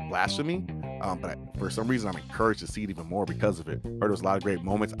and a lot of blasphemy. But for some reason, I'm encouraged to see it even more because of it. Heard there was a lot of great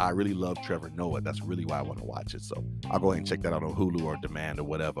moments. I really love Trevor Noah. That's really why I want to watch it. So I'll go ahead and check that out on Hulu or Demand or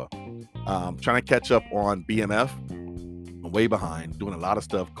whatever. Trying to catch up on BMF. I'm way behind, doing a lot of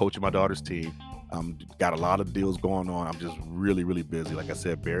stuff, coaching my daughter's team. Got a lot of deals going on. I'm just really, really busy. Like I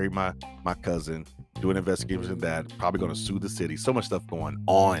said, buried my cousin, doing investigations in that, probably going to sue the city. So much stuff going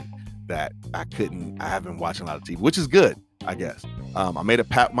on that I haven't been watching a lot of TV, which is good, I guess. I made a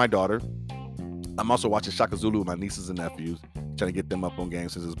pat with my daughter. I'm also watching Shaka Zulu with my nieces and nephews, trying to get them up on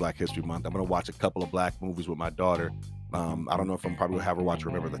games since it's Black History Month. I'm going to watch a couple of black movies with my daughter. I don't know if I'm probably going to have her watch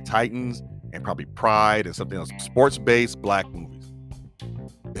Remember the Titans and probably Pride and something else, sports-based Black movies.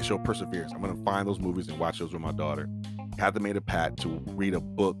 They show perseverance. I'm gonna find those movies and watch those with my daughter. Have them made a pact to read a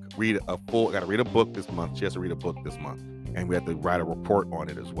book, I gotta read a book this month. She has to read a book this month, and we have to write a report on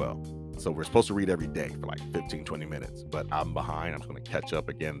it as well. So we're supposed to read every day for like 15, 20 minutes, but I'm behind. I'm just going to catch up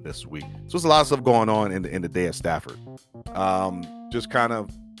again this week. So there's a lot of stuff going on in the day of Stafford. Just kind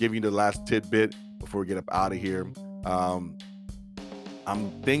of giving you the last tidbit before we get up out of here. I'm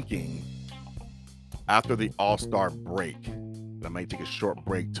thinking after the All-Star break, that I might take a short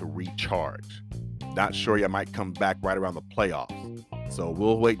break to recharge. Not sure yet. I might come back right around the playoffs. So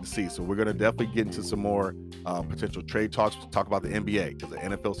we'll wait and see. So we're going to definitely get into some more potential trade talks to talk about the NBA, because the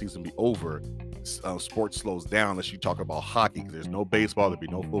NFL season will be over. Sports slows down unless you talk about hockey, because there's no baseball, there'll be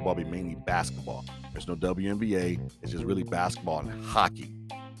no football, it'll be mainly basketball. There's no WNBA. It's just really basketball and hockey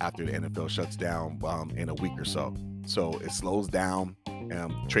after the NFL shuts down in a week or so. So it slows down.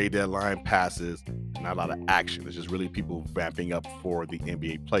 Trade deadline passes. Not a lot of action. It's just really people ramping up for the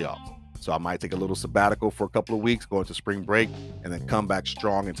NBA playoffs. So I might take a little sabbatical for a couple of weeks, go into spring break, and then come back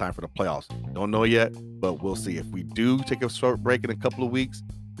strong in time for the playoffs. Don't know yet, but we'll see. If we do take a short break in a couple of weeks,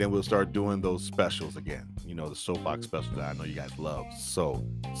 then we'll start doing those specials again. You know, the soapbox specials that I know you guys love so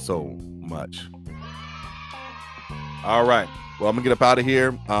much. All right. Well, I'm going to get up out of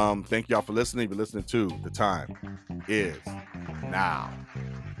here. Thank y'all for listening. If you're listening to The Time Is Now.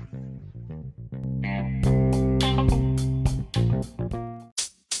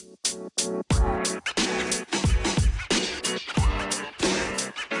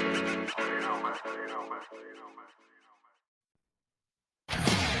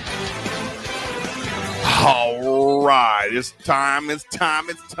 All right, it's time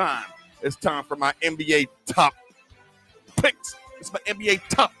for my NBA top picks. It's my NBA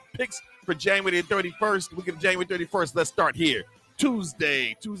top picks for January 31st, week of January 31st. Let's start here.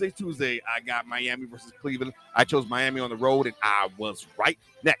 Tuesday. I got Miami versus Cleveland. I chose Miami on the road, and I was right.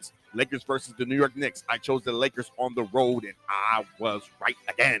 Next, Lakers versus the New York Knicks. I chose the Lakers on the road, and I was right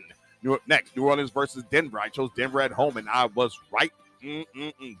again. New Orleans versus Denver. I chose Denver at home, and I was right.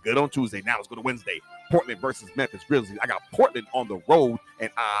 Good on Tuesday. Now let's go to Wednesday. Portland versus Memphis Grizzlies. I got Portland on the road,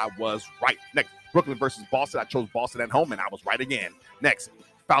 and I was right. Next, Brooklyn versus Boston. I chose Boston at home, and I was right again. Next,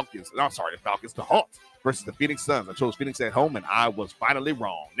 the Hawks versus the Phoenix Suns. I chose Phoenix at home, and I was finally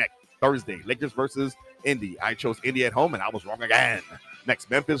wrong. Next, Thursday, Lakers versus Indy. I chose Indy at home, and I was wrong again. Next,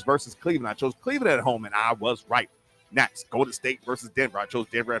 Memphis versus Cleveland. I chose Cleveland at home, and I was right. Next, Golden State versus Denver. I chose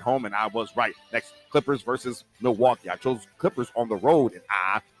Denver at home, and I was right. Next, Clippers versus Milwaukee. I chose Clippers on the road, and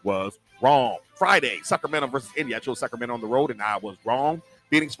I was wrong. Friday, Sacramento versus Indy. I chose Sacramento on the road, and I was wrong.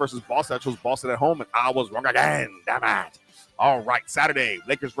 Phoenix versus Boston. I chose Boston at home, and I was wrong again. Damn it. All right, Saturday,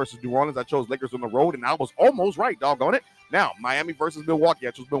 Lakers versus New Orleans. I chose Lakers on the road, and I was almost right, doggone it. Now, Miami versus Milwaukee.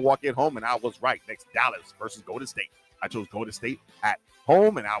 I chose Milwaukee at home, and I was right. Next, Dallas versus Golden State. I chose Golden State at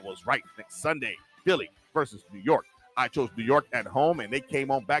home, and I was right. Next, Sunday, Philly versus New York. I chose New York at home, and they came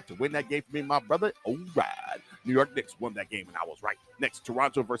on back to win that game for me and my brother. All right. New York Knicks won that game, and I was right. Next,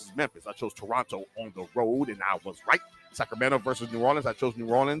 Toronto versus Memphis. I chose Toronto on the road, and I was right. Sacramento versus New Orleans. I chose New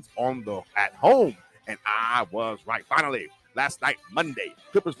Orleans at home, and I was right. Finally, last night, Monday,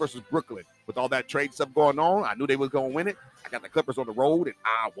 Clippers versus Brooklyn. With all that trade stuff going on, I knew they was going to win it. I got the Clippers on the road, and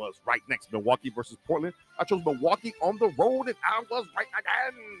I was right. Next, Milwaukee versus Portland. I chose Milwaukee on the road, and I was right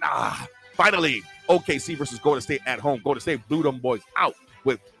again. Finally, OKC versus Golden State at home. Golden State blew them boys out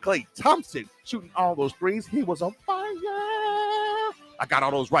with Klay Thompson shooting all those threes. He was on fire. I got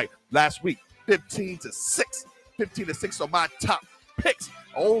all those right. Last week, 15-6. 15-6 on my top picks.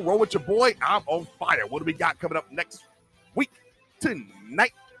 Oh, roll with your boy. I'm on fire. What do we got coming up next week?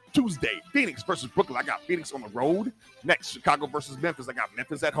 Tonight, Tuesday, Phoenix versus Brooklyn. I got Phoenix on the road. Next, Chicago versus Memphis. I got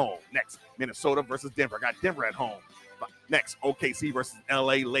Memphis at home. Next, Minnesota versus Denver. I got Denver at home. Next, OKC versus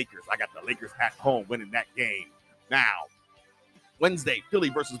LA Lakers. I got the Lakers at home winning that game. Now, Wednesday, Philly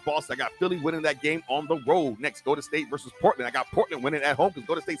versus Boston. I got Philly winning that game on the road. Next, Golden State versus Portland. I got Portland winning at home because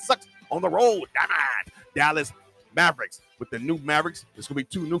Golden State sucks on the road. Damn it. Dallas Mavericks. With the new Mavericks, it's going to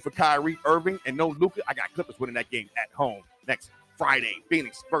be too new for Kyrie Irving and no Luka. I got Clippers winning that game at home. Next, Friday,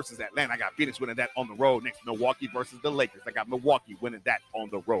 Phoenix versus Atlanta. I got Phoenix winning that on the road. Next, Milwaukee versus the Lakers. I got Milwaukee winning that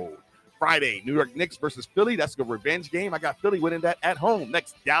on the road. Friday, New York Knicks versus Philly. That's a revenge game. I got Philly winning that at home.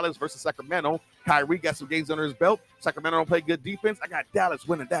 Next, Dallas versus Sacramento. Kyrie got some games under his belt. Sacramento don't play good defense. I got Dallas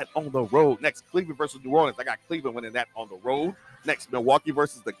winning that on the road. Next, Cleveland versus New Orleans. I got Cleveland winning that on the road. Next, Milwaukee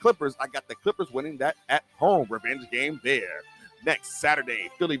versus the Clippers. I got the Clippers winning that at home. Revenge game there. Next,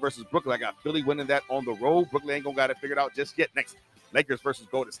 Saturday, Philly versus Brooklyn. I got Philly winning that on the road. Brooklyn ain't gonna got it figured out just yet. Next, Lakers versus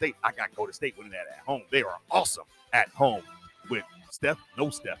Golden State. I got Golden State winning that at home. They are awesome at home with Steph, no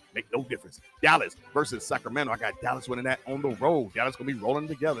Steph. Make no difference. Dallas versus Sacramento. I got Dallas winning that on the road. Dallas going to be rolling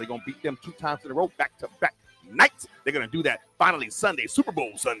together. They're going to beat them 2 times in a row, back-to-back nights. They're going to do that finally Sunday, Super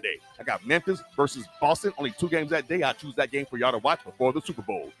Bowl Sunday. I got Memphis versus Boston. Only 2 games that day. I choose that game for y'all to watch before the Super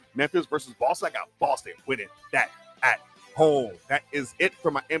Bowl. Memphis versus Boston. I got Boston winning that at home. That is it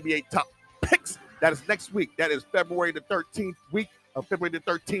for my NBA top picks. That is next week. That is February the 13th week of February the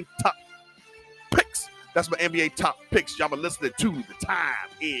 13th top picks. That's my NBA top picks. Y'all been listening to. The time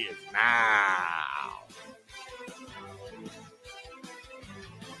is now.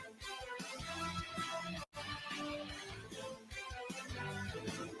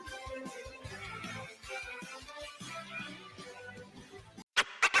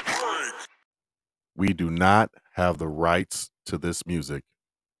 We do not have the rights to this music.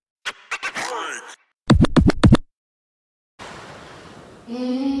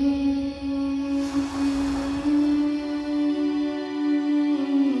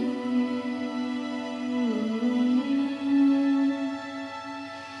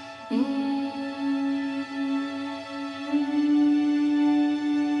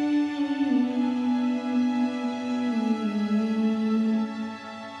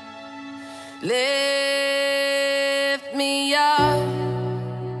 Lift me up,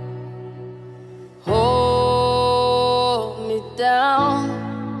 hold me down,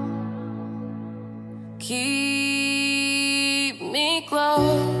 keep me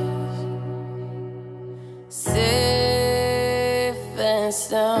close, safe and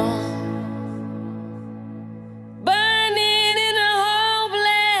sound. Burning in a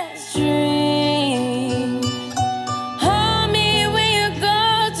hopeless dream. Hold me when you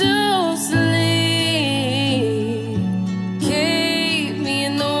go to sleep. Keep me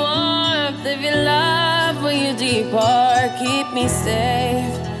in the warmth of your love when you depart. Keep me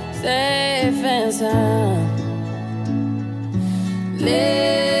safe, safe and sound.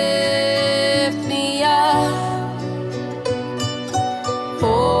 Lift me up,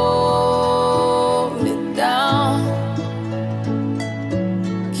 hold me down,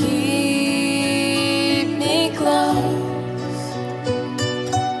 keep me close,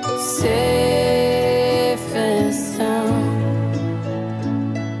 safe and sound.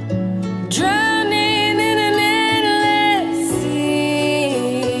 Drowning in an endless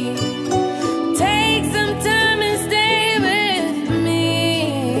sea. Take some time and stay with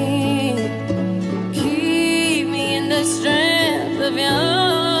me. Keep me in the strength of your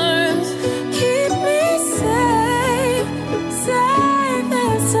arms. Keep me safe, safe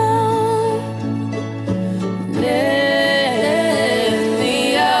and sound. Lift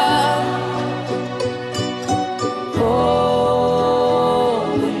me up,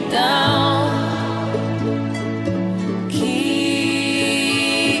 hold me down,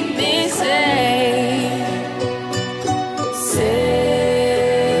 keep me safe,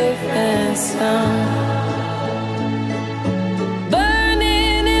 safe and sound.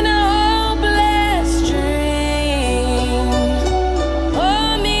 Burning in a hopeless dream.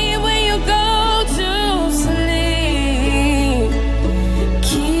 Hold me when you go to sleep.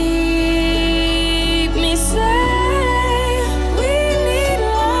 Keep me safe. We need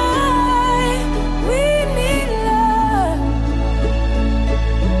light. We need love.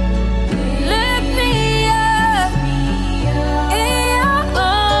 Lift me up in your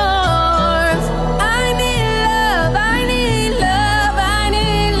arms. I need love. I need love. I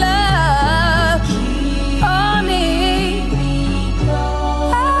need love. Hold me.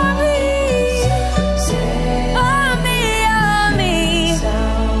 Hold me. Hold me. Hold me.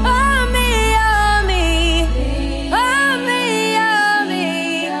 Hold me. Hold me. Hold me.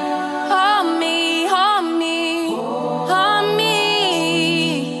 Hold me. Hold me. Hold me.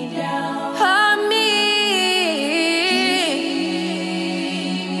 Hold me.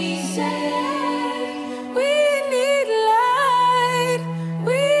 We need light.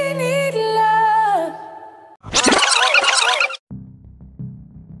 We need love.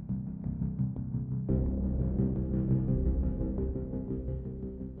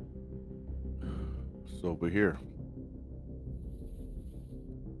 So we're here.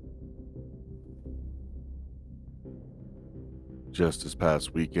 Just this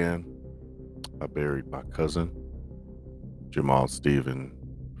past weekend, I buried my cousin, Jamal Stephen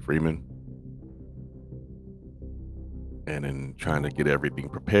Freeman. And in trying to get everything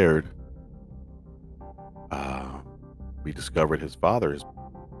prepared, we discovered his father has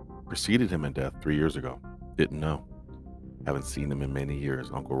preceded him in death 3 years ago. Didn't know. Haven't seen him in many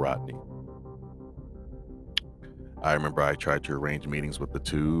years, Uncle Rodney. I remember I tried to arrange meetings with the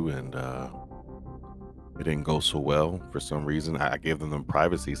two, and it didn't go so well for some reason. I gave them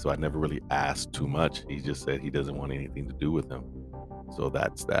privacy, so I never really asked too much. He just said he doesn't want anything to do with them. So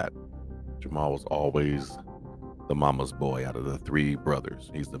that's that. Jamal was always the mama's boy out of the 3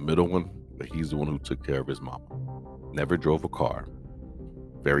 brothers. He's the middle one, but he's the one who took care of his mama. Never drove a car.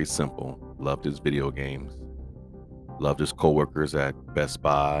 Very simple. Loved his video games. Loved his coworkers at Best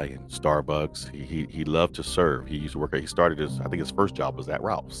Buy and Starbucks. He loved to serve. He used to work. He started I think his first job was at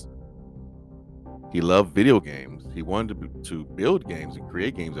Ralph's. He loved video games. He wanted to build games and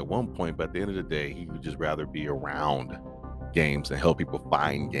create games at one point, but at the end of the day, he would just rather be around games and help people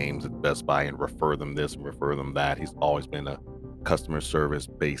find games at Best Buy and refer them this and refer them that. He's always been a customer service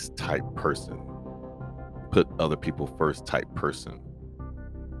based type person, put other people first type person.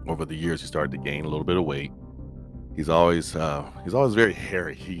 Over the years, he started to gain a little bit of weight. He's always very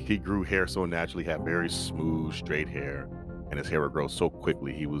hairy. He grew hair so naturally, had very smooth, straight hair, and his hair would grow so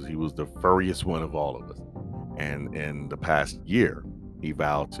quickly. He was the furriest one of all of us. And in the past year, he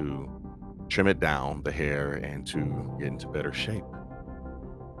vowed to trim it down, the hair, and to get into better shape.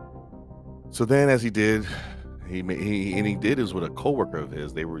 So then, as he did, he did this with a coworker of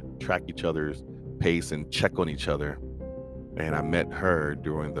his. They would track each other's pace and check on each other. And I met her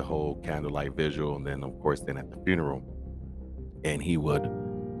during the whole candlelight vigil, and then, of course, then at the funeral. And he would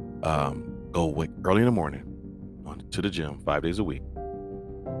go early in the morning to the gym 5 days a week,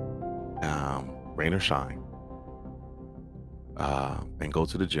 rain or shine, and go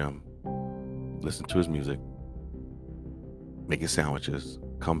to the gym, listen to his music, make his sandwiches,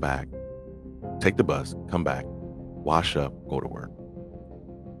 come back, take the bus, come back, wash up, go to work.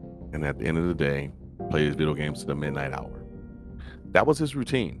 And at the end of the day, play his video games to the midnight hour. That was his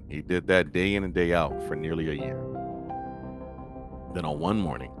routine. He did that day in and day out for nearly a year. Then on one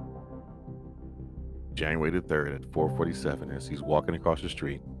morning, January the 3rd at 4:47, as he's walking across the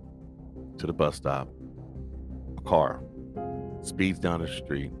street to the bus stop, a car speeds down the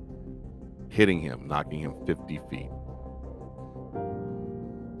street, hitting him, knocking him 50 feet.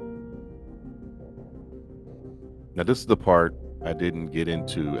 Now, this is the part I didn't get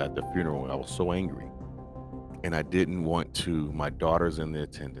into at the funeral. I was so angry. And I didn't want my daughters in the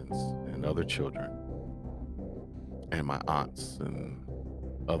attendance and other children and my aunts and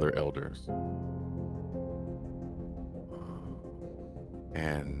other elders.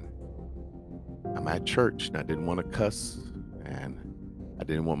 And I'm at church and I didn't want to cuss and I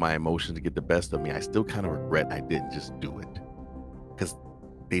didn't want my emotions to get the best of me. I still kind of regret I didn't just do it because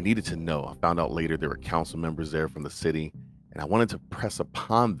they needed to know. I found out later there were council members there from the city, and I wanted to press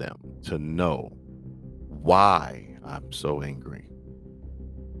upon them to know why I'm so angry.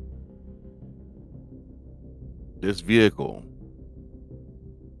 This vehicle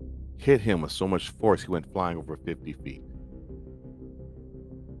hit him with so much force, he went flying over 50 feet.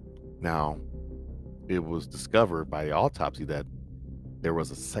 Now, it was discovered by the autopsy that there was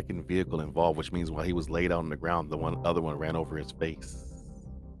a second vehicle involved, which means while he was laid out on the ground, the other one ran over his face,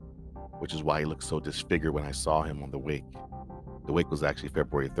 which is why he looked so disfigured when I saw him on the wake. The wake was actually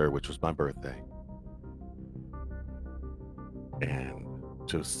February 3rd, which was my birthday. And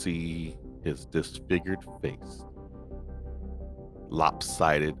to see his disfigured face,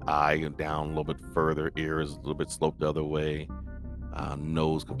 lopsided eye down a little bit further, ears a little bit sloped the other way,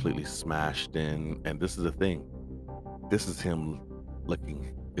 nose completely smashed in. And this is the thing. This is him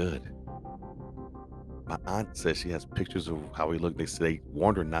looking good. My aunt says she has pictures of how he looked. They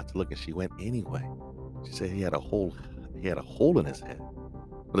warned her not to look, and she went anyway. She said he had a hole in his head.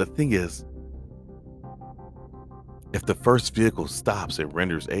 But the thing is, if the first vehicle stops and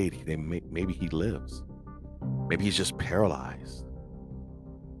renders aid, then maybe he lives. Maybe he's just paralyzed.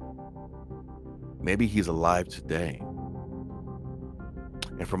 Maybe he's alive today.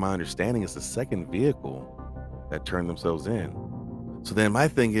 And from my understanding, it's the second vehicle that turned themselves in. So then my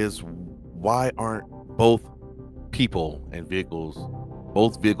thing is, why aren't both people and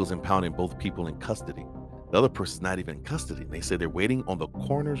both vehicles impounding both people in custody? The other person's not even in custody. They say they're waiting on the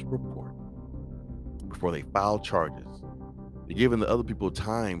coroner's report before they file charges. They're giving the other people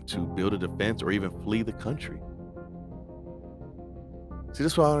time to build a defense or even flee the country. See,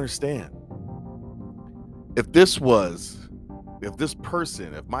 this is what I understand. If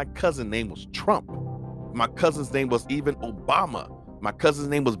my cousin's name was Trump, if my cousin's name was even Obama, my cousin's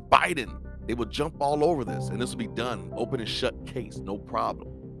name was Biden, they would jump all over this and this would be done, open and shut case, no problem.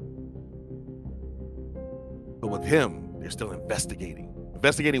 But with him, they're still investigating.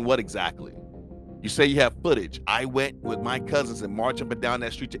 Investigating what exactly? You say you have footage. I went with my cousins and marched up and down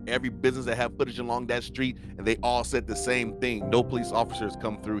that street to every business that have footage along that street, and they all said the same thing. No police officers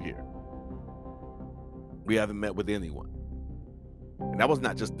come through here. We haven't met with anyone. And that was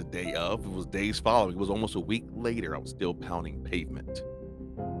not just the day of, it was days following. It was almost a week later, I was still pounding pavement.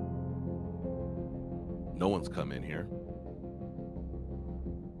 No one's come in here.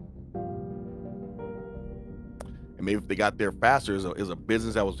 And maybe if they got there faster, is a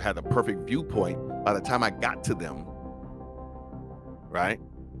business that had the perfect viewpoint. By the time I got to them, right,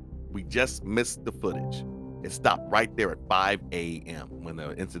 we just missed the footage. It stopped right there at 5 a.m. when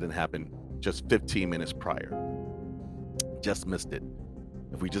the incident happened just 15 minutes prior. Just missed it.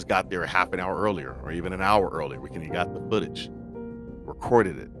 If we just got there a half an hour earlier or even an hour earlier, we could have got the footage,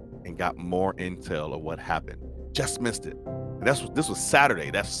 recorded it, and got more intel of what happened. Just missed it. And this was Saturday.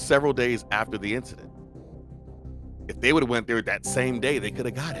 That's several days after the incident. If they would have went there that same day, they could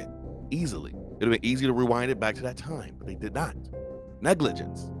have got it easily. It would have been easy to rewind it back to that time, but they did not.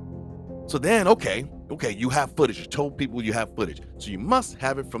 Negligence. So then, okay, you have footage. You told people you have footage. So you must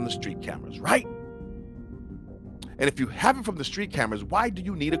have it from the street cameras, right? And if you have it from the street cameras, why do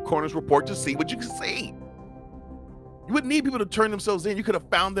you need a coroner's report to see what you can see? You wouldn't need people to turn themselves in. You could have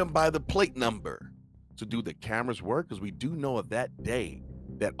found them by the plate number. So do the cameras work? Because we do know of that day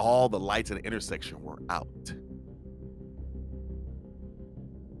that all the lights at the intersection were out.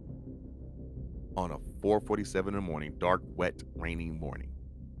 On a 4:47 in the morning, dark, wet, rainy morning.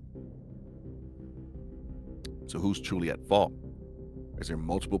 So who's truly at fault? Is there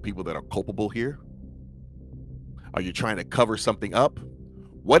multiple people that are culpable here? Are you trying to cover something up?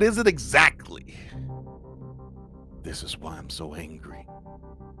 What is it exactly? This is why I'm so angry.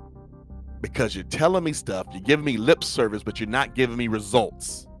 Because you're telling me stuff, you're giving me lip service, but you're not giving me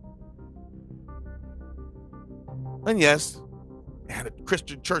results. And yes, at a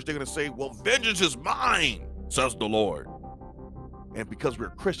Christian church, they're going to say, well, vengeance is mine, says the Lord. And because we're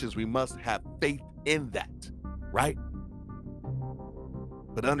Christians, we must have faith in that, right?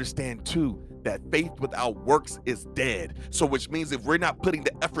 But understand, too, that faith without works is dead. So which means if we're not putting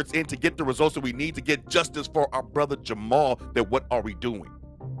the efforts in to get the results that we need to get justice for our brother Jamal, then what are we doing?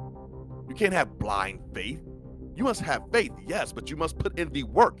 You can't have blind faith. You must have faith, yes, but you must put in the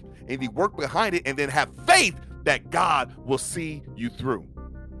work behind it, and then have faith that God will see you through.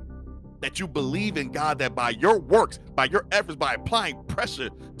 That you believe in God, that by your works, by your efforts, by applying pressure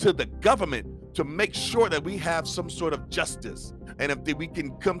to the government to make sure that we have some sort of justice. And if we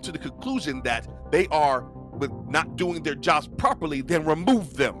can come to the conclusion that they are not doing their jobs properly, then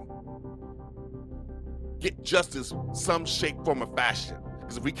remove them. Get justice some shape, form, or fashion.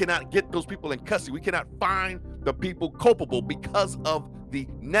 Because if we cannot get those people in custody, we cannot find the people culpable because of the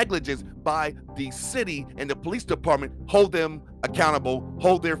negligence by the city and the police department. Hold them accountable,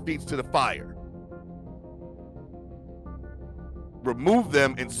 hold their feet to the fire. Remove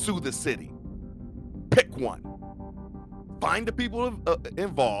them and sue the city. Pick one. Find the people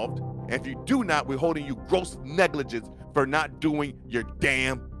involved, and if you do not, we're holding you gross negligence for not doing your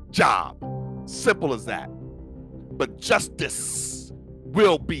damn job. Simple as that. But justice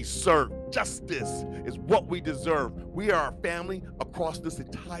will be served. Justice is what we deserve. We are a family across this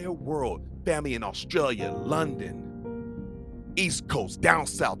entire world. Family in Australia, London, East Coast, down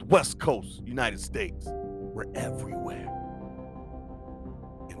South, West Coast, United States. We're everywhere.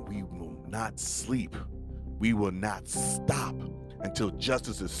 And we will not sleep. We will not stop until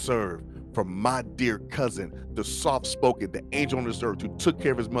justice is served for my dear cousin, the soft-spoken, the angel on this earth who took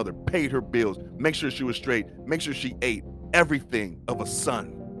care of his mother, paid her bills, make sure she was straight, make sure she ate, everything of a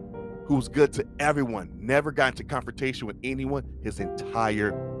son who was good to everyone, never got into confrontation with anyone his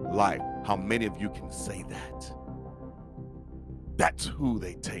entire life. How many of you can say that? That's who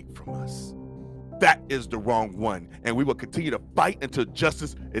they take from us. That is the wrong one. And we will continue to fight until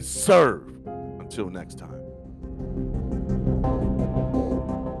justice is served. Until next time.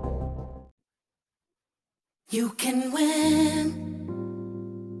 You can win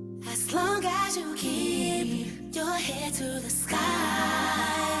as long as you keep your head to the sky.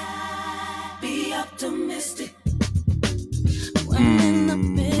 Be optimistic.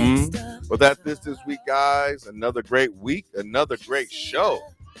 Well, that's this week, guys. Another great week, another great show.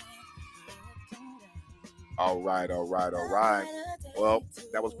 All right. Well,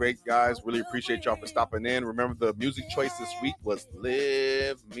 that was great, guys. Really appreciate y'all for stopping in. Remember, the music choice this week was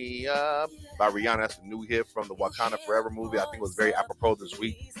Live Me Up by Rihanna. That's a new hit from the Wakanda Forever movie. I think it was very apropos this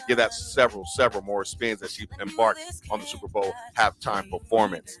week. Give that several more spins as she embarked on the Super Bowl halftime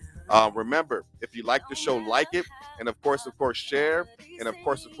performance. Remember, if you like the show, like it. And of course, share. And of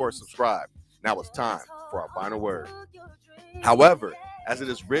course, subscribe. Now it's time for our final word. However, as it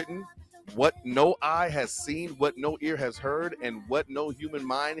is written, what no eye has seen, what no ear has heard, and what no human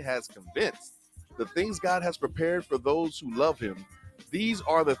mind has convinced, the things God has prepared for those who love him, these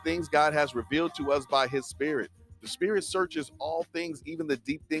are the things God has revealed to us by his Spirit. The Spirit searches all things, even the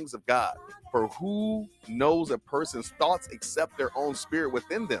deep things of God. For who knows a person's thoughts except their own spirit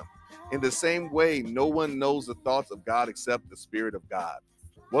within them? In the same way, no one knows the thoughts of God except the Spirit of God.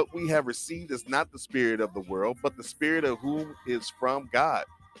 What we have received is not the spirit of the world, but the spirit of whom is from God,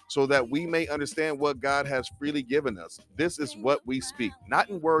 so that we may understand what God has freely given us. This is what we speak, not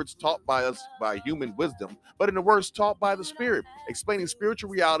in words taught by us by human wisdom, but in the words taught by the Spirit, explaining spiritual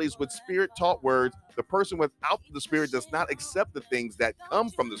realities with spirit-taught words. The person without the Spirit does not accept the things that come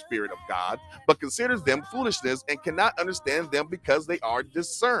from the Spirit of God, but considers them foolishness and cannot understand them because they are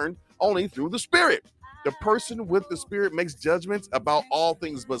discerned only through the Spirit. The person with the Spirit makes judgments about all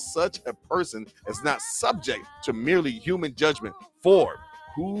things, but such a person is not subject to merely human judgment. For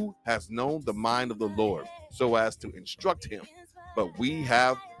who has known the mind of the Lord so as to instruct him? But we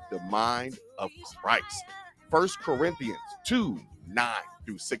have the mind of Christ. 1 Corinthians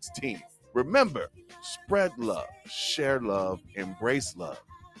 2:9-16. Remember, spread love, share love, embrace love,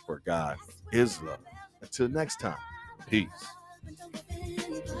 for God is love. Until next time, peace.